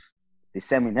have the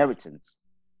same inheritance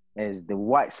as the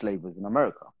white slavers in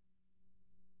America.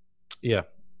 Yeah.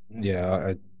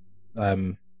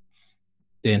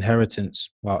 The inheritance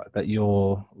part that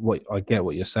I get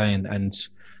what you're saying, and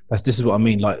this is what I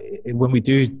mean. Like when we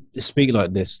do speak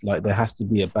like this, like there has to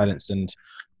be a balance, and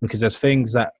because there's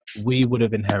things that we would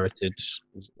have inherited,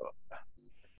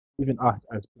 even us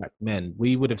as black men,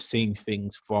 we would have seen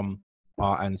things from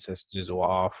our ancestors or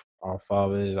our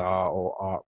fathers, or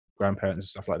our grandparents and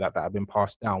stuff like that have been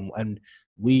passed down, and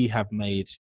we have made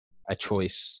a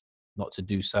choice not to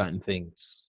do certain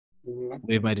things.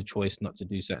 We've made a choice not to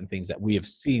do certain things that we have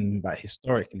seen that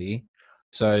historically.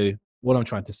 So what I'm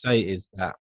trying to say is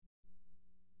that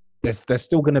there's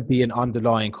still going to be an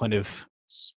underlying kind of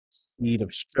seed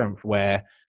of strength where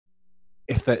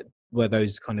where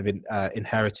those kind of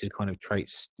inherited kind of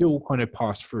traits still kind of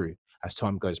pass through as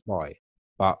time goes by.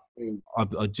 But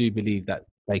I do believe that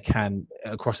they can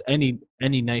across any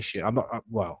nation. I'm not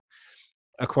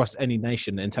across any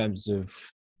nation in terms of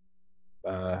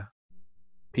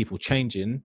people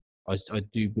changing. I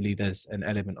do believe there's an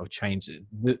element of change.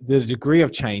 The degree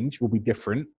of change will be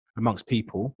different amongst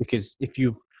people, because if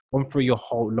you've gone through your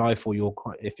whole life, or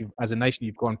if you as a nation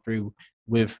you've gone through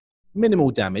with minimal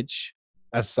damage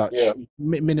as such,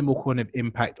 minimal kind of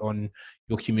impact on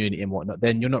your community and whatnot,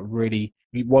 then you're not really.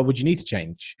 Why would you need to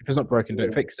change? If it's not broken,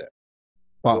 don't fix it.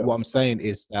 But what I'm saying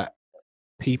is that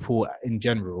people in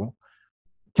general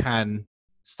can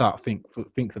start think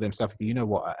for themselves. You know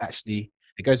what? Actually,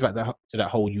 it goes back to that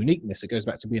whole uniqueness. It goes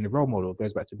back to being a role model. It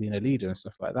goes back to being a leader and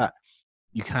stuff like that.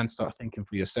 You can start thinking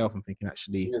for yourself and thinking,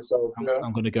 actually,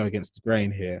 I'm going to go against the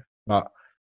grain here. But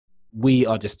we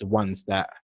are just the ones that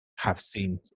have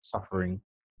seen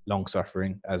long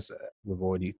suffering, as we've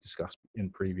already discussed in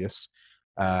previous,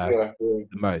 the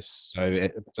most.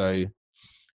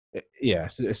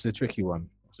 It's a tricky one.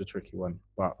 It's a tricky one.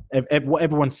 But what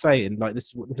everyone's saying, like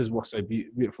this is what's so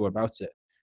beautiful about it.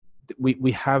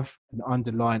 We have an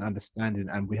underlying understanding,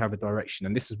 and we have a direction,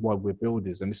 and this is why we're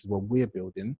builders, and this is why we're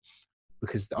building,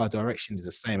 because our direction is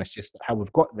the same. It's just how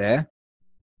we've got there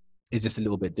is just a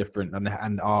little bit different,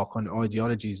 and our kind of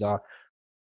ideologies are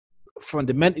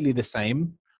fundamentally the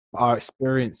same, but our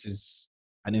experiences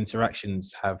and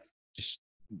interactions have just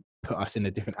put us in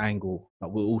a different angle,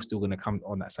 but we're all still going to come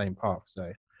on that same path.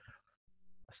 So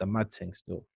it's a mad thing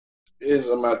still. It is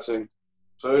a mad thing.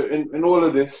 So in all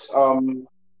of this, I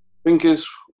think it's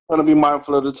trying to be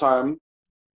mindful of the time,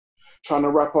 trying to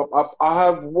wrap up. I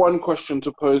have one question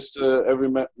to pose to every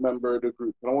member of the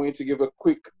group, and I want you to give a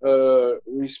quick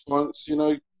response. You know,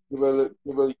 you can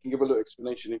give a little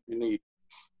explanation if you need.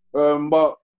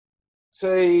 But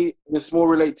say it's more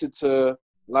related to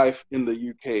life in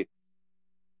the UK.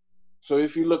 So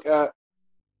if you look at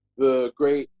the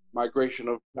great migration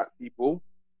of Black people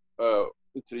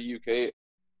into the UK,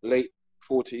 late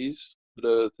 40s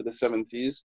to the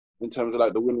 70s, in terms of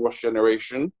like the Windrush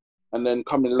generation, and then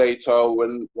coming later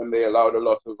when they allowed a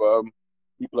lot of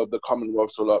people of the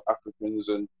Commonwealth, so a lot of Africans,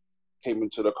 and came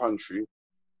into the country.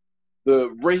 The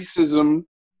racism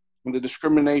and the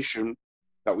discrimination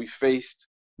that we faced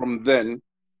from then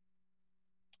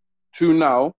to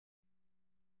now,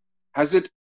 has it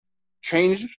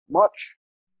changed much?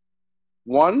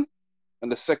 One,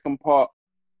 and the second part,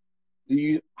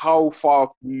 how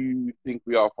far do you think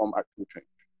we are from actual change?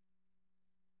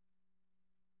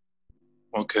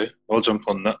 Okay, I'll jump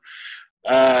on that.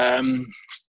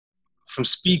 From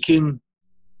speaking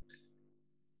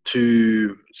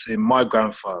to, say, my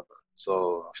grandfather,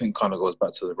 so I think kind of goes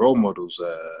back to the role models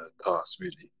cast,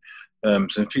 really.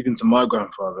 So speaking to my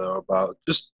grandfather about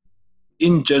just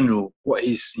in general what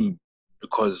he's seen,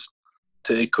 because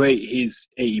to equate his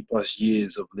 80 plus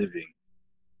years of living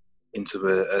into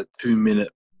a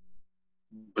 2-minute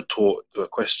retort to a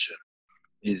question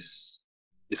is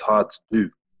hard to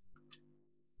do.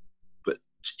 But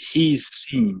he's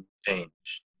seen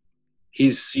change.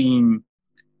 He's seen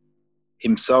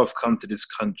himself come to this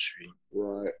country.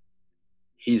 Right.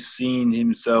 He's seen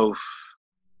himself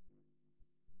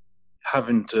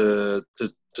having to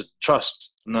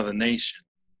trust another nation.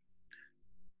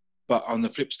 But on the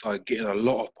flip side, getting a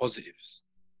lot of positives.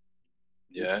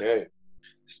 Yeah. Okay.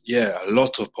 Yeah, a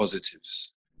lot of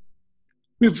positives.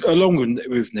 Along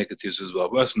with negatives as well,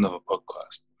 but that's another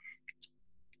podcast.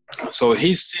 So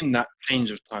he's seen that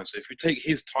change of time. So if you take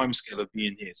his time scale of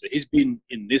being here, so he's been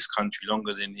in this country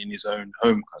longer than in his own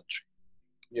home country.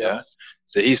 Yeah.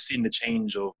 So he's seen the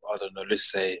change of, I don't know,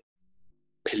 let's say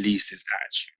police's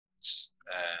attitudes,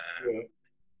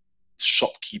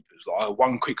 shopkeepers. Like,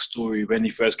 one quick story, when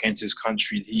he first came to this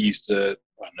country, he used to,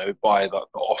 I don't know, buy the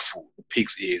offal, the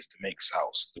pig's ears to make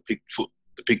sauce, the pig foot,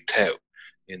 the pig tail,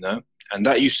 you know? And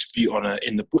that used to be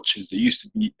in the butchers, it used to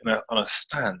be on a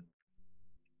stand.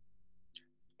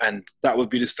 And that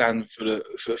would be the stand for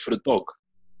the dog.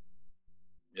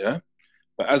 Yeah?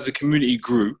 But as the community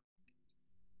grew,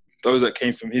 those that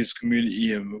came from his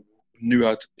community and knew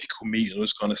how to pickle meat and all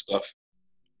this kind of stuff,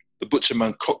 the butcher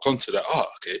man clocked onto that.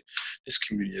 Okay, this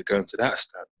community are going to that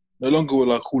stand. No longer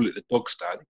will I call it the dog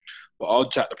stand, but I'll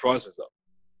jack the prices up.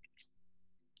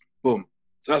 Boom.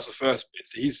 So that's the first bit.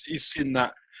 So he's seen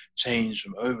that change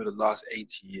from over the last 80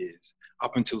 years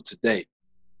up until today.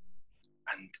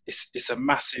 And it's a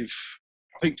massive.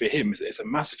 I think for him, it's a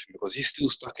massive thing because he's still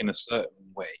stuck in a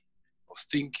certain way of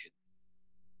thinking,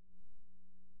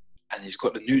 and he's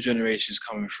got the new generations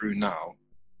coming through now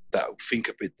that think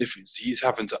a bit different. So he's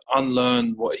having to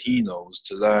unlearn what he knows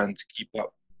to learn to keep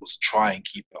up, or to try and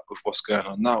keep up with what's going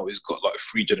on now. He's got like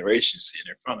 3 generations sitting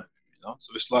in front of him, you know.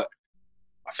 So it's like,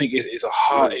 I think it's a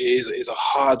hard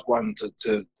one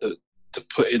to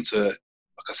put into,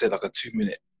 like I said, like a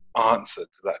 2-minute answer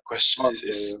to that question.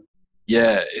 It's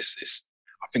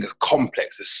I think it's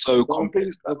complex. It's so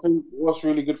complex. I think what's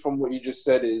really good from what you just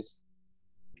said is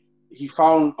he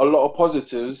found a lot of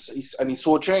positives and he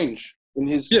saw change in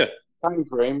his time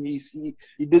frame. He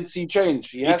did see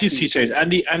change. He did see change,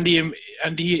 and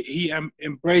he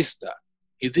embraced that.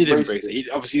 He did embrace it.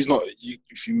 Obviously, he's not.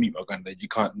 If you meet my granddad, you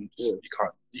can't.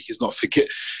 He's not forget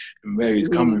where he's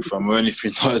coming from or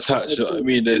anything like that. You know what I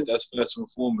mean? That's first and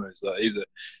foremost. Like he's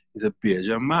a big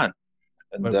young man.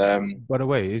 And by the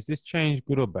way, is this change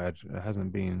good or bad? It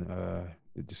hasn't been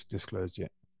disclosed yet.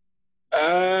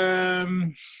 I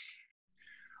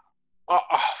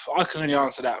can only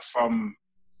answer that from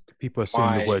people are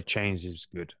saying the word change is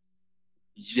good.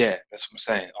 Yeah, that's what I'm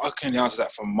saying. I can only answer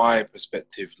that from my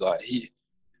perspective. Like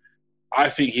I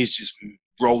think he's just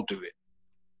rolled with it.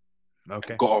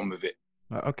 Okay. Got on with it.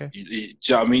 Okay. Do you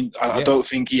know what I mean? I don't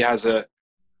think he has a.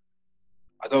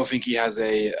 I don't think he has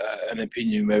an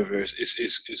opinion whether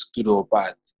it's good or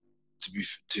bad. To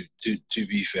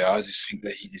be fair, I just think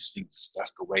that he just thinks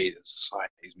that's the way that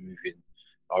society is moving.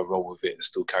 I'll roll with it and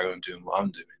still carry on doing what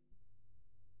I'm doing.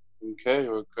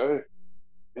 Okay.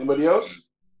 Anybody else?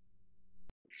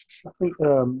 I think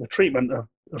the treatment of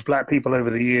black people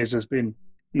over the years has been,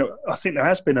 I think there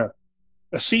has been a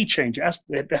sea change.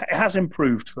 It has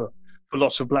improved for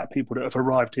lots of black people that have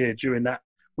arrived here during that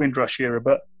Windrush era.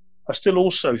 But I still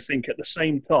also think at the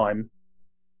same time,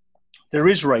 there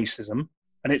is racism,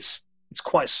 and it's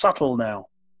quite subtle now.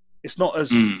 It's not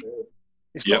as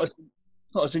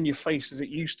not as in your face as it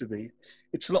used to be.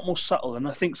 It's a lot more subtle, and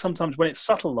I think sometimes when it's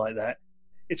subtle like that,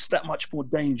 it's that much more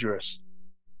dangerous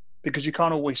because you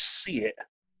can't always see it.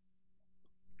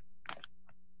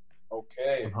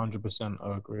 Okay. 100%,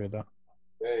 I agree with that.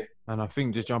 Okay. And I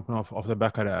think just jumping off the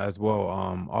back of that as well,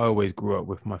 I always grew up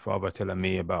with my father telling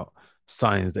me about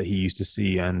signs that he used to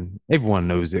see, and everyone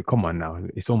knows it. Come on now,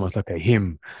 it's almost like a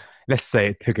hymn. Let's say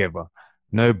it together.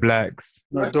 No blacks,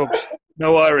 no dogs,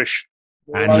 no Irish,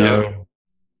 and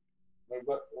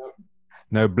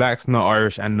no blacks, no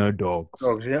Irish, and no dogs.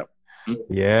 Dogs, yeah.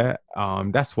 Yeah,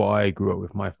 that's what I grew up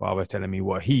with my father telling me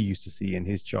what he used to see in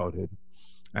his childhood.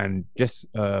 And just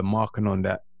marking on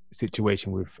that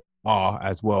situation with R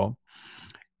as well,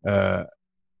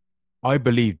 I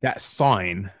believe that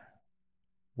sign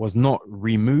was not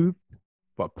removed,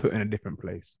 but put in a different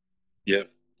place. Yeah.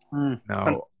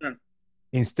 Now,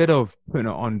 instead of putting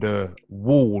it on the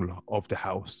wall of the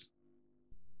house,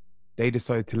 they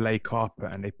decided to lay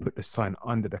carpet and they put the sign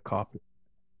under the carpet.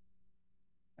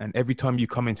 And every time you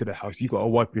come into the house, you got to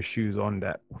wipe your shoes on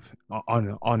that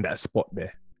spot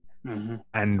there. Mm-hmm.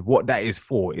 And what that is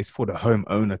for the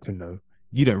homeowner to know.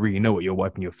 You don't really know what you're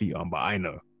wiping your feet on, but I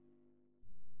know.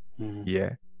 Mm-hmm.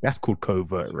 Yeah, that's called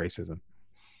covert racism.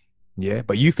 Yeah,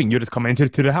 but you think you're just coming into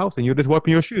the house and you're just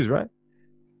wiping your shoes, right?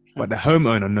 But the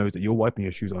homeowner knows that you're wiping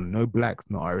your shoes on no blacks,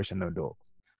 no Irish, and no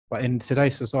dogs. But in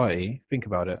today's society, think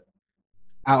about it.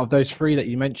 Out of those 3 that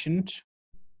you mentioned,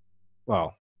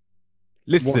 well,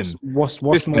 listen, what's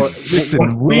more?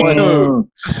 Listen, we know.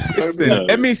 Listen,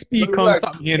 let me speak on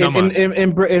something here, man.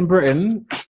 In Britain.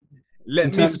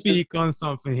 Let me speak on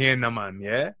something here, man.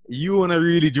 Yeah, you wanna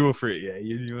really draw for it? Yeah,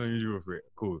 you wanna draw for it?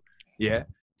 Cool. Yeah,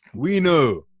 we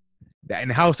know that in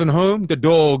House and Home, the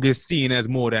dog is seen as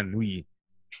more than we.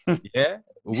 Yeah,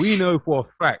 we know for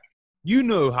a fact. You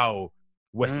know how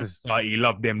Western society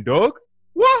love them dog.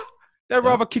 What? They'd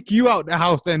rather kick you out the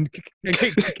house than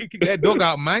kick that dog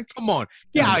out, man. Come on,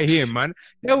 get out of here, man.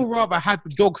 They'll rather have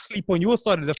the dog sleep on your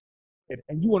side of the bed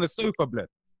and you on the sofa, blood.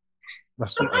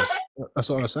 That's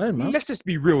what I was saying, man. Let's just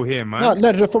be real here, man.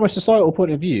 No, from a societal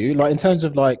point of view, like in terms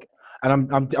of like, and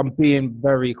I'm being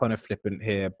very kind of flippant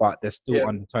here, but there's still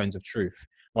undertones of truth,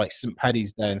 like St.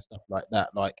 Paddy's Day and stuff like that,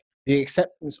 like the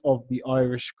acceptance of the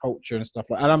Irish culture and stuff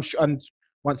like. And I'm sure, and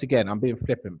once again, I'm being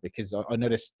flippant because I know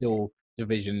there's still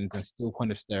divisions and still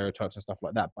kind of stereotypes and stuff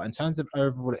like that. But in terms of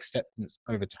overall acceptance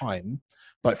over time,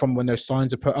 like from when those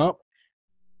signs are put up,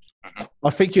 I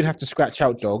think you'd have to scratch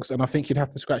out dogs, and I think you'd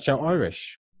have to scratch out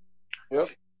Irish. Yep,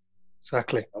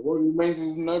 exactly. And what remains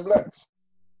is no blacks.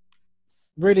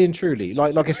 Really and truly,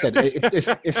 like I said,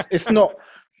 it's not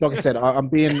like I said. I'm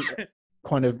being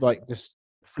kind of like just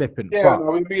flippant. Yeah, no,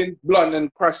 we're being blunt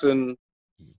and crass and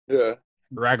Yeah.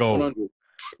 Rago. 100.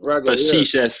 Rago,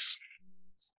 Facetious.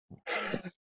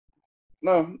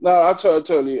 No, I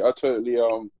totally. I hear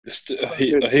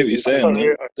what you're saying,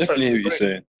 man. Definitely hear what you're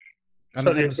saying. And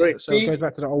so it goes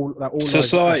back to that all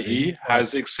society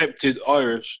has accepted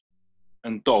Irish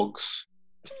and dogs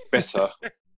better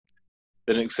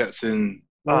than accepting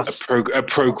a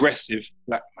progressive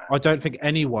black man. I don't think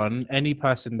any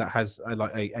person that has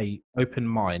a open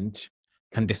mind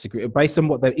can disagree based on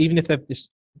what they, even if they've just,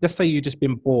 let's say you've just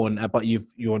been born, but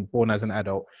you're born as an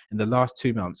adult in the last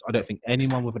 2 months. I don't think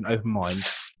anyone with an open mind,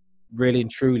 really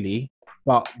and truly,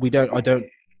 but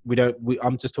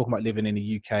I'm just talking about living in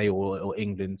the UK or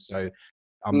England, so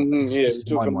this is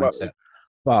my mindset,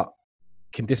 but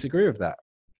can disagree with that.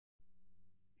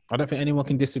 I don't think anyone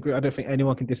can disagree.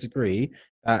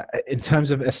 In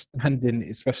terms of a standing,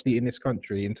 especially in this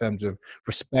country, in terms of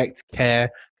respect,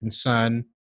 care, concern,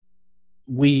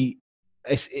 we're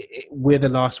the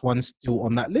last ones still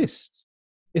on that list.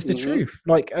 It's the truth.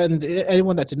 And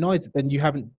anyone that denies it, then you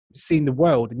haven't seen the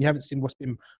world and you haven't seen what's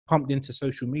been pumped into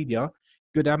social media,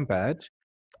 good and bad,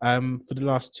 for the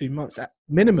last 2 months at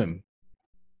minimum.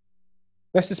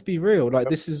 Let's just be real.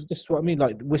 This is just what I mean.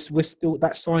 We're still,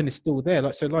 that sign is still there.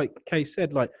 Like Kay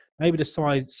said, maybe the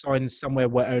sign is somewhere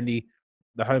where only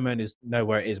the homeowners know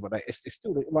where it is, but it's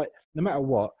still no matter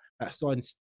what, that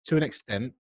sign's to an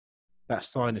extent. That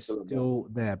sign is still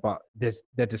there, but there's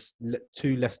just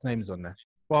 2 less names on there.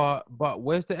 But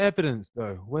where's the evidence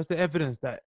though? Where's the evidence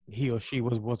that he or she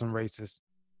wasn't racist?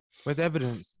 Where's the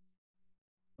evidence?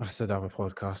 That's another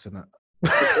podcast, isn't it?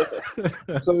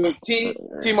 So T,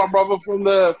 my brother from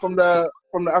the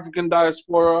African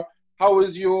diaspora, how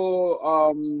is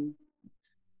your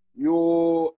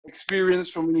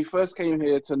experience from when you first came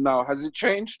here to now? Has it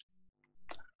changed?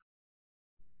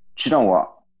 Do you know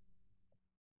what?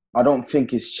 I don't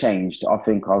think it's changed. I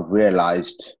think I've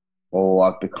realized, or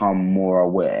I've become more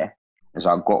aware as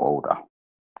I got older.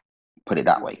 Put it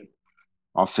that way.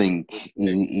 I think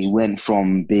he went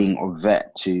from being a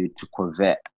vet to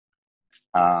covet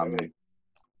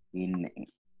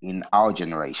in our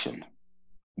generation.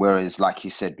 Whereas, like you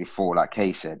said before, like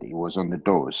Kay said, it was on the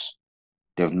doors.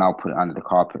 They've now put it under the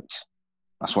carpets.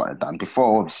 That's what they've done.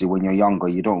 Before, obviously, when you're younger,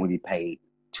 you don't really pay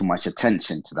too much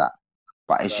attention to that.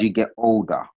 But as you get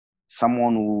older,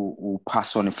 someone will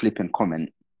pass on a flippant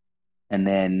comment, and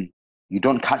then you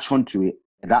don't catch on to it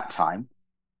at that time.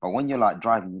 But when you're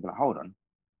driving, you're like, hold on,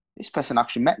 this person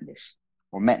actually meant this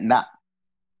or meant that.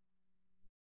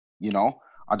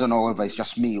 I don't know whether it's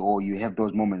just me or you have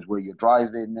those moments where you're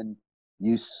driving and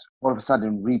you all of a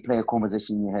sudden replay a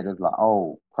conversation in your head. It's like,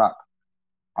 oh crap,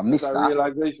 I missed that.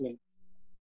 Realization.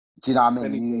 Do you know what I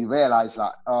mean? You realize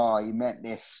oh, you meant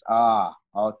this.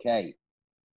 Okay.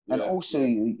 Yeah, and also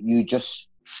you just,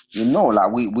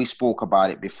 we spoke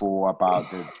about it before about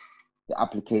the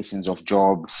applications of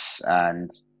jobs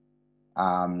and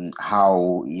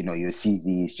how, your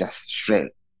CV is just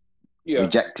straight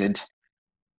rejected.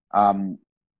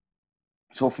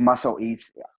 So for myself,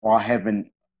 I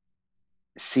haven't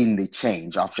seen the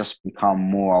change. I've just become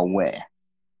more aware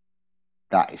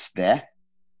that it's there.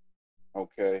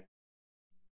 Okay.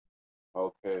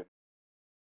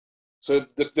 So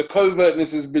the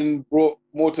covertness has been brought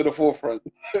more to the forefront.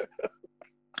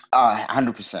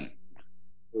 100%.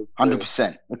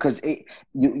 100%. Because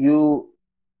you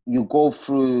go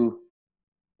through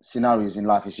scenarios in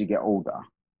life as you get older.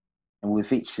 And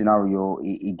with each scenario,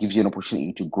 it gives you an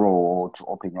opportunity to grow or to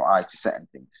open your eye to certain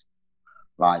things.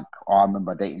 I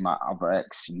remember dating my other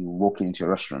ex, you walk into a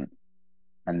restaurant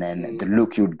and then the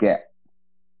look you'd get,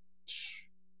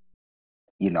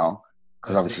 because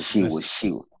obviously she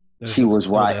was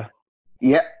white.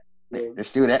 Yeah, they're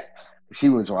still there. She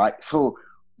was white. So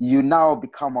you now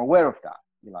become aware of that.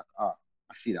 You're like, I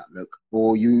see that look.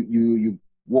 Or you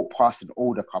walk past an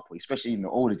older couple, especially in the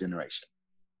older generation.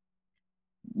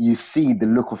 You see the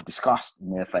look of disgust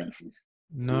in their faces.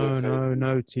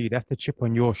 No, T. That's the chip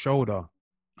on your shoulder.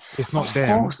 It's not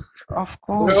them. Of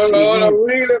course.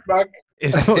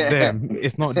 It's not them.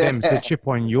 It's not them. It's the chip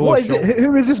on your shoulder. What is it?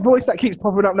 Who is this voice that keeps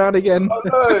popping up now and again? Of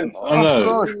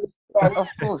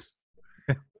course.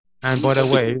 And by the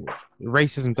way,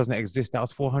 racism doesn't exist. That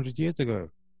was 400 years ago.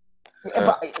 Yeah,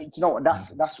 but you know what?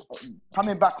 That's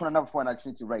coming back on another point I just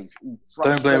need to raise.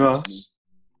 Don't blame us.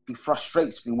 It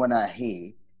frustrates me when I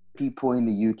hear people in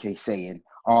the UK saying,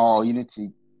 "Oh,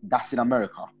 that's in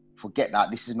America. Forget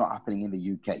that. This is not happening in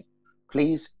the UK.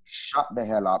 Please shut the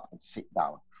hell up and sit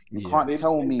down. You can't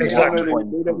tell me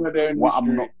what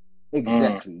I'm not.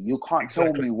 Exactly. You can't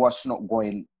tell me what's not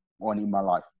going on in my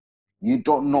life. You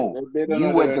don't know. You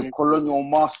were the colonial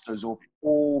masters of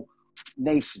all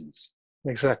nations.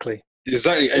 Exactly.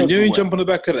 Exactly. And you jump on the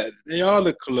back of that. They are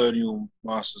the colonial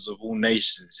masters of all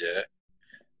nations, yeah?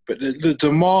 But the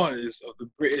demise of the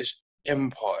British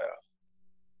Empire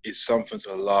is something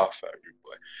to laugh at,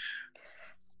 boy.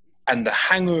 And the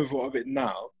hangover of it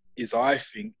now is, I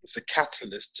think, it's a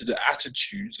catalyst to the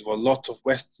attitudes of a lot of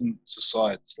Western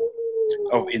society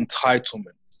of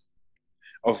entitlement,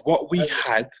 of what we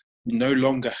had, we no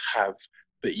longer have,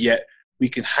 but yet we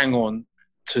can hang on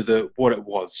to what it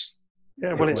was.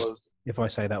 Yeah, well, if I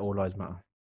say that, all lives matter.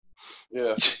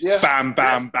 Yeah. Bam,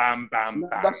 bam, bam, bam,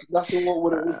 bam. That's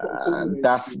what it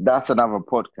was. That's another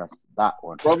podcast. That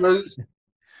one, brothers.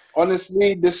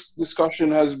 Honestly, this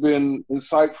discussion has been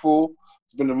insightful.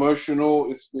 It's been emotional.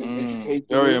 It's been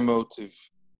educational. Very emotive.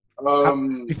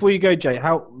 Before you go, Jay,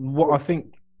 I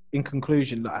think in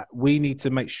conclusion, we need to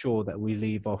make sure that we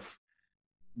leave off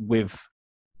with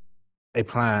a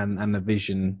plan and a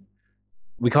vision.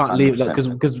 We can't leave because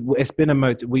it's been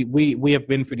emotive. We have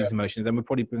been through these emotions, and we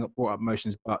probably brought up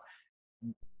emotions, but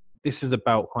this is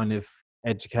about kind of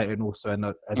educating also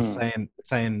and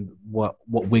saying what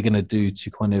we're gonna do to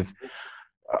kind of,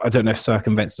 I don't know if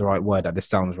circumvent's the right word. This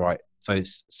sounds right. So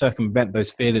circumvent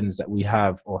those feelings that we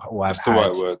have or have That's had. the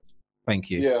right word. Thank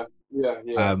you.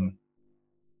 Yeah.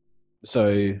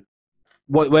 So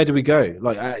where do we go?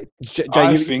 Like Jay,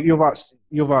 you've asked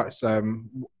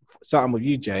starting with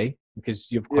you, Jay,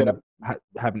 because you've kind of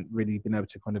haven't really been able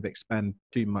to kind of expand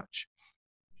too much.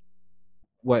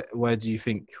 Where do you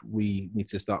think we need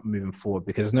to start moving forward?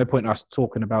 Because there's no point us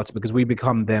talking about it, because we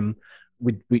become them.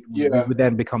 We would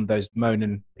then become those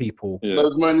moaning people. Yeah.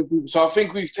 Those moaning people. So I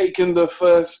think we've taken the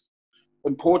first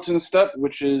important step,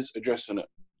 which is addressing it.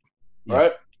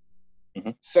 Right?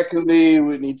 Mm-hmm. Secondly,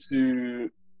 we need to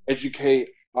educate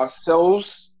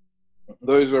ourselves,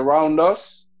 those around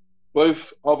us,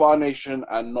 both of our nation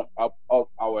and not of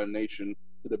our nation,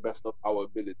 to the best of our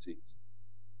abilities.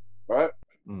 Right?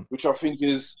 Which I think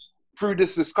is, through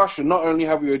this discussion, not only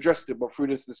have we addressed it, but through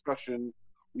this discussion,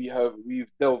 we've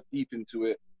delved deep into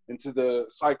it, into the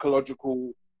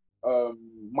psychological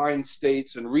mind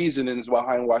states and reasonings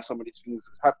behind why some of these things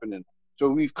is happening.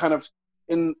 So we've kind of,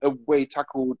 in a way,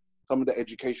 tackled some of the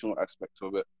educational aspects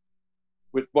of it.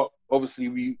 But obviously,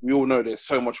 we all know there's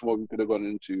so much more we could have gone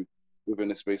into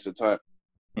within a space of time.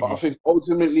 But I think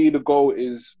ultimately the goal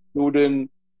is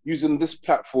using this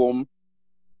platform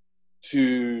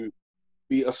to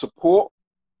be a support,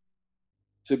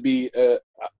 to be a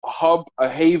hub, a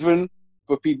haven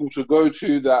for people to go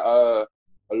to that are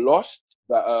lost,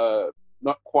 that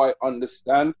not quite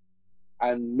understand,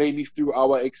 and maybe through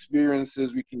our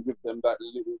experiences we can give them that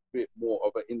little bit more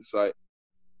of an insight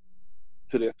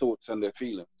to their thoughts and their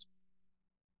feelings.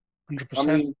 100%.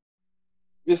 I mean,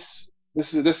 this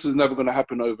is never going to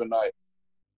happen overnight.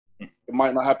 It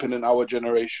might not happen in our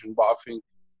generation, but I think,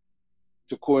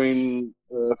 to coin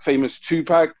famous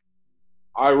Tupac,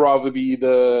 I'd rather be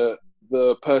the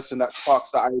person that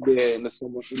sparks that idea in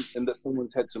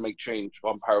someone's head to make change.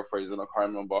 I'm paraphrasing, I can't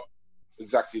remember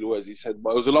exactly the words he said, but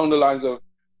it was along the lines of,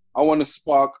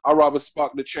 I'd rather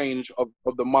spark the change of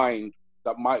the mind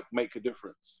that might make a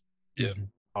difference. Yeah.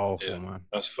 Oh, yeah. Man.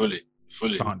 That's fully.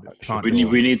 We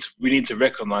need to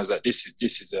recognize that this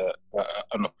is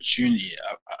an opportunity,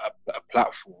 a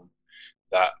platform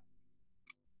that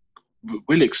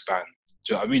will expand.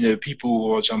 Do you know what I mean? There are people who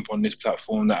will jump on this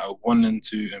platform that are wanting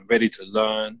to and ready to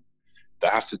learn,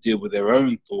 that have to deal with their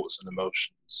own thoughts and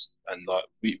emotions, and like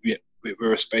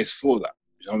we're a space for that.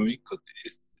 You know what I mean? Because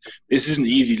this isn't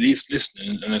easy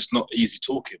listening, and it's not easy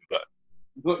talking, but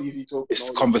it's not easy talking. It's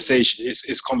conversation.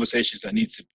 It's conversations that need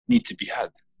to be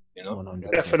had. You know,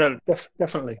 100%.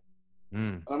 Definitely. I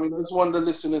mean, I just want the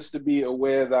listeners to be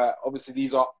aware that obviously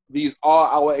these are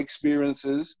our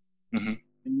experiences. Mm-hmm.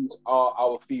 These are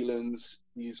our feelings.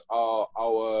 These are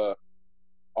our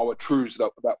truths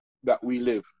that we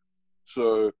live.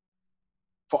 So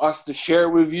for us to share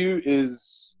with you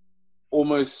is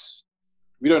almost,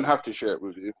 we don't have to share it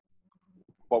with you,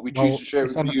 but we choose to share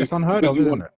it with you. It's unheard of,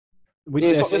 isn't it?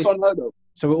 It's unheard of.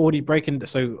 So we're already breaking.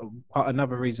 So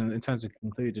another reason in terms of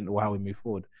concluding or how we move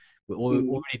forward, we're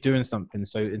already doing something.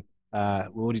 So we're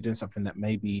already doing something that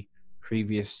maybe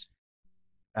previous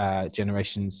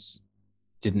generations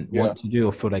didn't want to do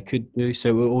or feel they could do.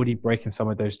 So we're already breaking some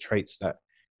of those traits that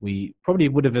we probably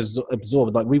would have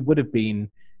absorbed. Like we would have been,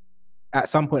 at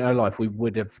some point in our life, we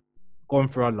would have gone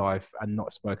through our life and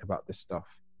not spoke about this stuff.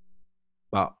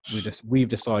 But we've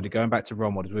decided, going back to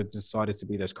role models, we've decided to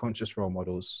be those conscious role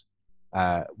models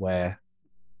where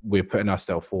we're putting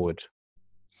ourselves forward.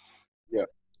 Yeah,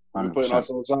 we're putting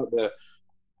ourselves out there,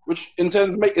 which in turn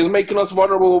is making us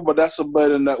vulnerable. But that's a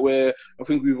burden that I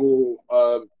think we've all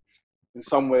in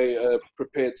some way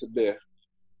prepared to bear.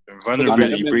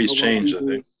 Vulnerability breeds change, I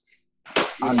think.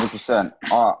 100%.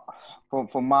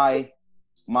 For my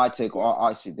take,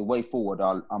 I see the way forward.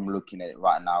 I'm looking at it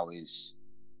right now is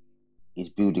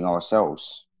building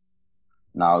ourselves.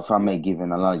 Now, if I may give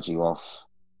an analogy of,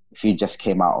 if you just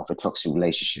came out of a toxic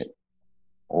relationship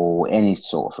or any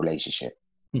sort of relationship,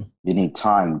 you need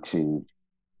time to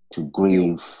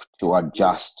grieve, to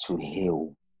adjust, to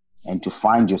heal, and to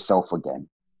find yourself again.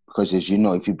 Because as you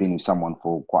know, if you've been with someone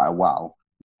for quite a while,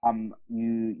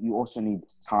 you also need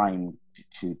time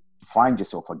to find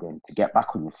yourself again, to get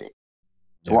back on your feet.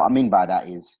 So what I mean by that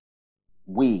is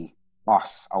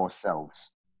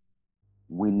ourselves,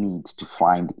 we need to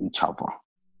find each other.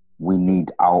 We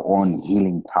need our own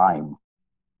healing time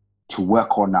to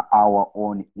work on our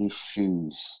own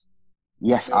issues.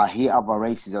 Yes, I hear other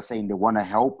races are saying they want to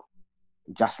help,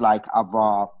 just like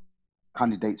other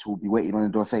candidates will be waiting on the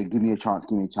door saying, give me a chance,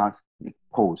 give me a chance.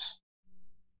 Pause.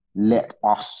 Let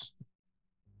us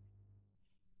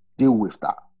deal with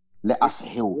that. Let us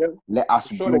heal. Let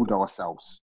us build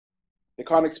ourselves. They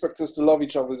can't expect us to love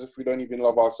each other if we don't even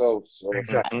love ourselves. So.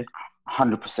 Exactly.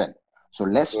 100%. So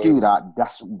let's do that.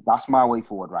 That's my way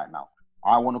forward right now.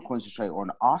 I want to concentrate on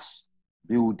us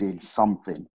building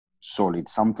something solid,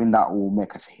 something that will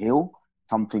make us heal,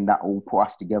 something that will put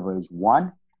us together as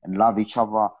one and love each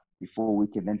other before we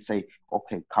can then say,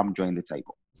 okay, come join the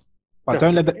table. But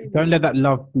don't let that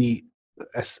love be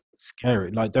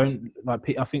scary. I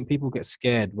think people get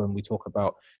scared when we talk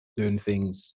about doing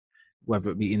things,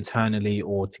 whether it be internally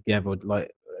or together.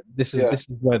 Like this is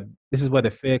where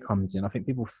the fear comes in. I think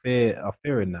people are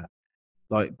fearing that.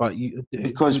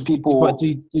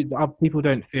 People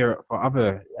don't fear it for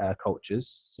other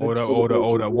cultures. So What I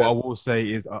will say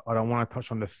is I don't want to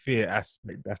touch on the fear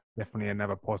aspect. That's definitely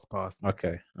another podcast.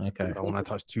 Okay. I don't want to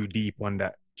touch too deep on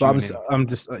that. But I'm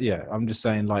just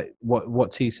saying, like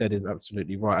what T said is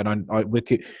absolutely right, and we're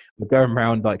going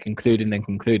around like concluding,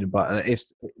 but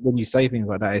it's when you say things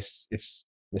like that, it's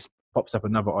pops up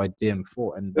another idea and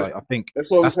thought, and like I think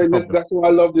that's what I'm saying. That's why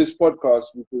I love this podcast,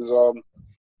 because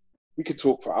we could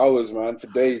talk for hours, man, for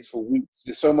days, for weeks.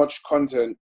 There's so much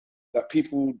content that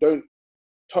people don't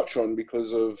touch on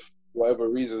because of whatever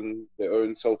reason, their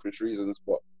own selfish reasons.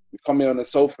 But we come here on a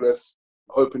selfless,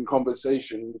 open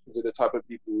conversation because of the type of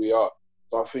people we are.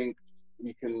 So I think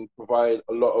we can provide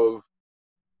a lot of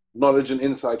knowledge and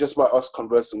insight just by us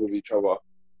conversing with each other.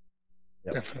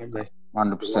 Definitely.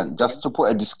 100%. Just to put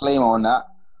a disclaimer on that,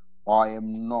 I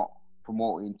am not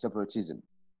promoting separatism.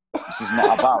 This is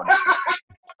not about that.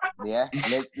 Yeah,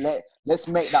 let's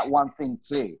make that one thing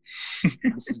clear.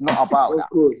 This is not about that.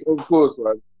 Of course,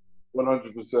 man.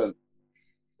 100%.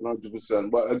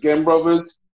 But again,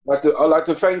 brothers, I'd like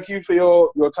to thank you for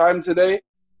your time today,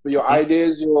 for your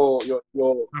ideas, your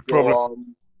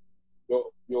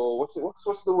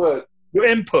what's the word? Your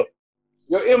input.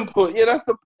 Your input. Yeah, that's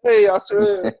the hey. I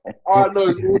swear. I know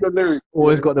it's all the lyrics.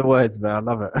 Always got the words, man. I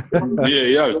love it.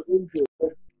 Yeah.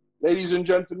 Ladies and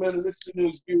gentlemen,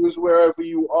 listeners, viewers, wherever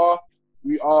you are,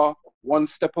 we are one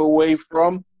step away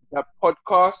from that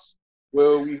podcast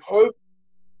where we hope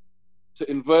to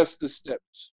inverse the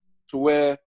steps to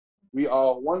where we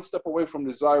are one step away from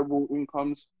desirable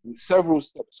incomes and several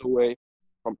steps away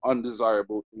from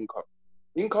undesirable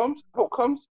incomes.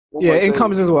 Outcomes? Yeah,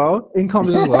 incomes as well.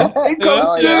 Incomes as well.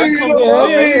 Incomes too.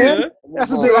 Yeah.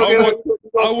 That's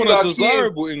I want a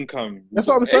desirable income. That's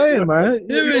what I'm saying, man.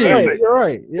 You're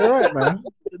right, man.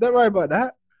 Don't worry about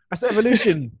that. That's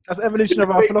evolution. That's evolution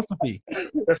of our philosophy.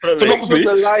 Make sure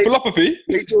to like,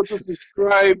 make sure to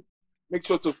subscribe, make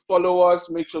sure to follow us,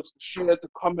 make sure to share, to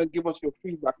comment, give us your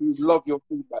feedback. We love your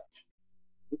feedback.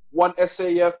 One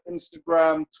SAF,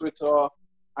 Instagram, Twitter,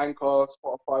 Anchor,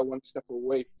 Spotify, one step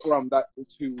away from that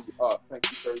is who we are. Thank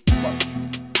you very much.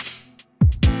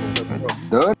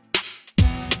 Done.